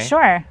anyway.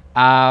 Sure.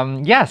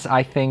 Yes,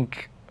 I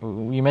think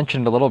you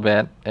mentioned a little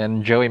bit,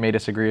 and Joey may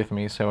disagree with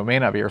me, so it may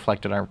not be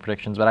reflected in our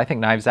predictions, but I think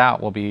Knives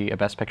Out will be a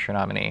Best Picture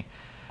nominee.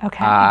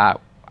 Okay.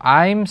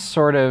 I'm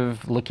sort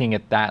of looking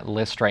at that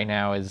list right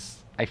now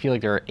as I feel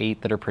like there are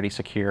 8 that are pretty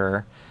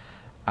secure,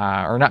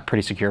 or not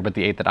pretty secure, but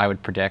the 8 that I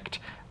would predict.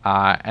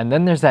 And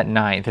then there's that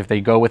 9th, if they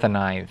go with a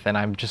 9th, and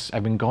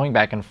I've been going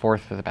back and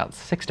forth with about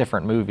 6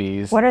 different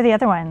movies. What are the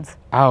other ones?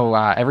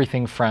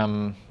 Everything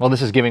from, well,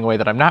 this is giving away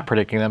that I'm not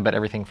predicting them, but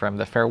everything from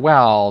The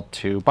Farewell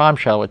to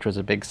Bombshell, which was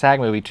a big SAG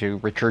movie, to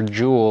Richard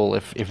Jewell,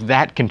 if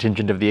that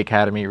contingent of the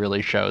Academy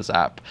really shows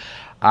up,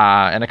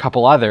 and a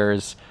couple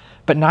others.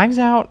 But Knives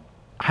Out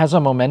has a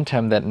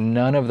momentum that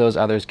none of those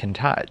others can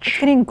touch. It's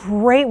getting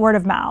great word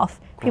of mouth.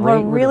 People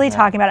are really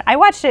talking about it. I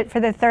watched it for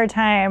the 3rd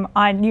time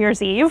on New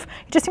Year's Eve.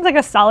 It just seems like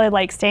a solid,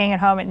 staying at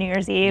home at New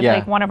Year's Eve. Yeah.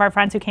 Like, one of our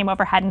friends who came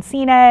over hadn't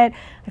seen it.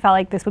 I felt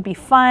like this would be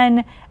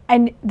fun.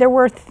 And there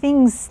were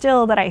things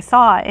still that I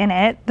saw in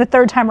it the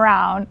 3rd time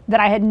around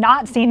that I had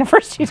not seen the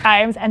first 2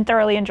 times and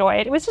thoroughly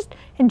enjoyed. It was just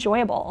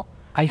enjoyable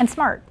and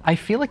smart. I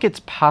feel like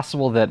it's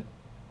possible that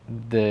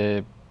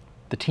the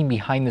team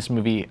behind this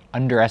movie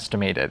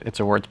underestimated its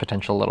awards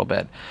potential a little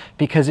bit.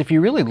 Because if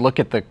you really look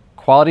at the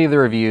quality of the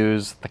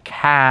reviews, the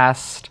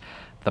cast,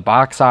 the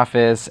box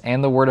office,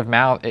 and the word of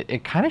mouth,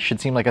 it kind of should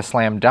seem like a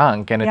slam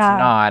dunk, and it's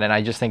not, and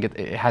I just think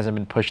it hasn't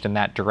been pushed in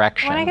that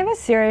direction. I want to give a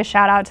serious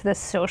shout out to the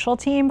social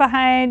team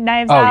behind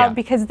Knives Out,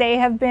 because they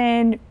have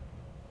been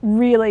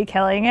really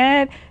killing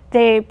it.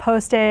 They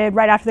posted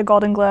right after the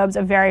Golden Globes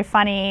a very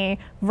funny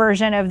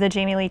version of the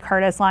Jamie Lee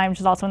Curtis line,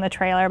 which is also in the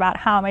trailer, about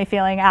how am I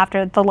feeling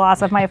after the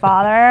loss of my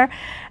father,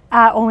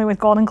 only with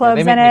Golden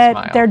Globes in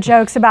it. Their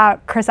jokes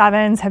about Chris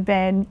Evans have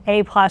been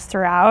A+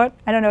 throughout.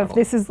 I don't know if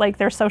this is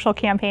their social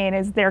campaign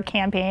is their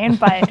campaign,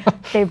 but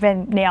they've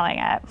been nailing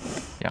it.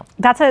 Yeah.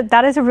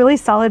 That is a really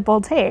solid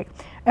bold take.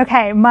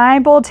 Okay, my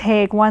bold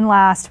take, one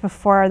last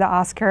before the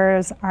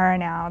Oscars are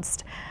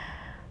announced.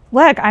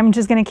 Look, I'm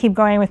just going to keep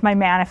going with my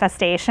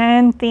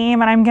manifestation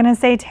theme, and I'm going to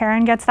say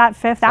Taron gets that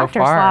 5th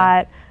actor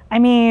slot. I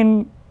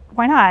mean,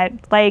 why not?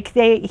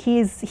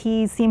 He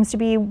seems to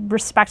be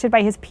respected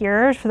by his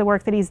peers for the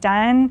work that he's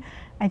done.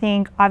 I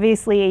think,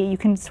 obviously, you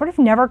can sort of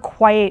never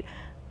quite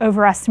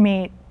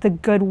overestimate the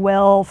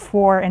goodwill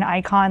for an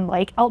icon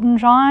like Elton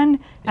John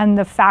and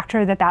the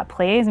factor that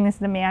plays. I mean, this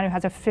is a man who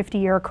has a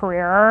 50-year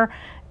career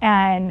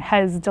and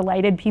has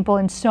delighted people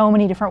in so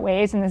many different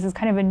ways, and this is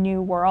kind of a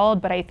new world,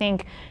 but I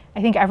think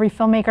I think every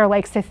filmmaker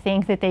likes to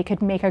think that they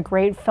could make a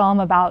great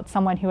film about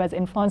someone who has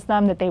influenced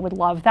them that they would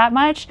love that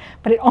much,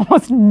 but it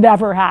almost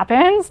never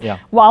happens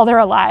while they're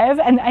alive.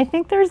 And I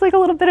think there's like a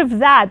little bit of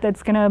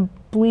that's going to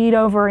bleed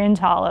over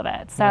into all of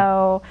it.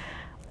 So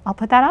I'll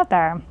put that out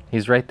there.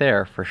 He's right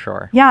there for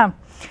sure. Yeah.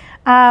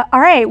 All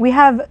right, we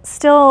have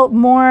still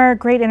more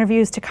great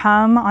interviews to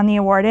come on the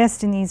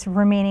Awardist in these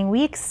remaining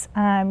weeks.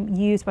 We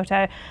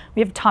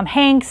have Tom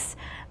Hanks,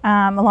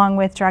 along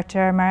with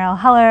director Marielle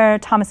Heller,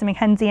 Thomas and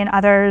Mackenzie, and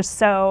others.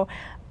 So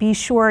be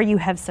sure you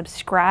have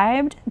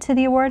subscribed to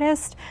the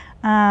Awardist.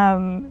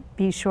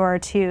 Be sure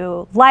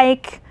to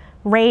like,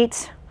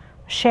 rate,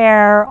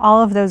 share,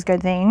 all of those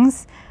good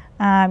things.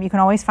 You can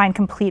always find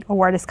complete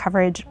Awardist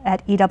coverage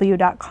at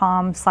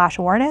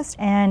ew.com/Awardist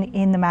and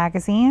in the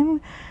magazine.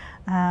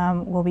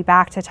 We'll be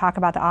back to talk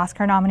about the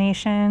Oscar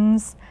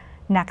nominations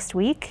next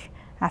week.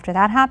 After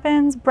that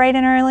happens, bright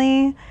and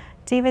early.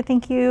 David,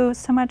 thank you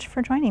so much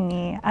for joining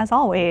me, as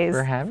always,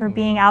 for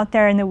being out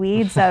there in the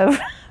weeds of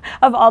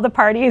all the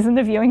parties and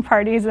the viewing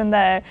parties and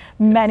the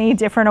many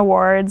different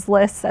awards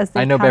lists as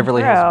they I know come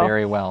Beverly through. Hills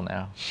very well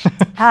now.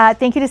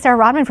 Thank you to Sarah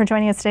Rodman for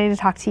joining us today to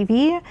talk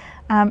TV.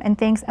 And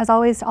thanks, as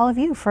always, to all of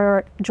you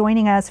for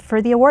joining us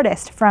for The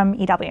Awardist from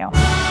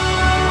EW.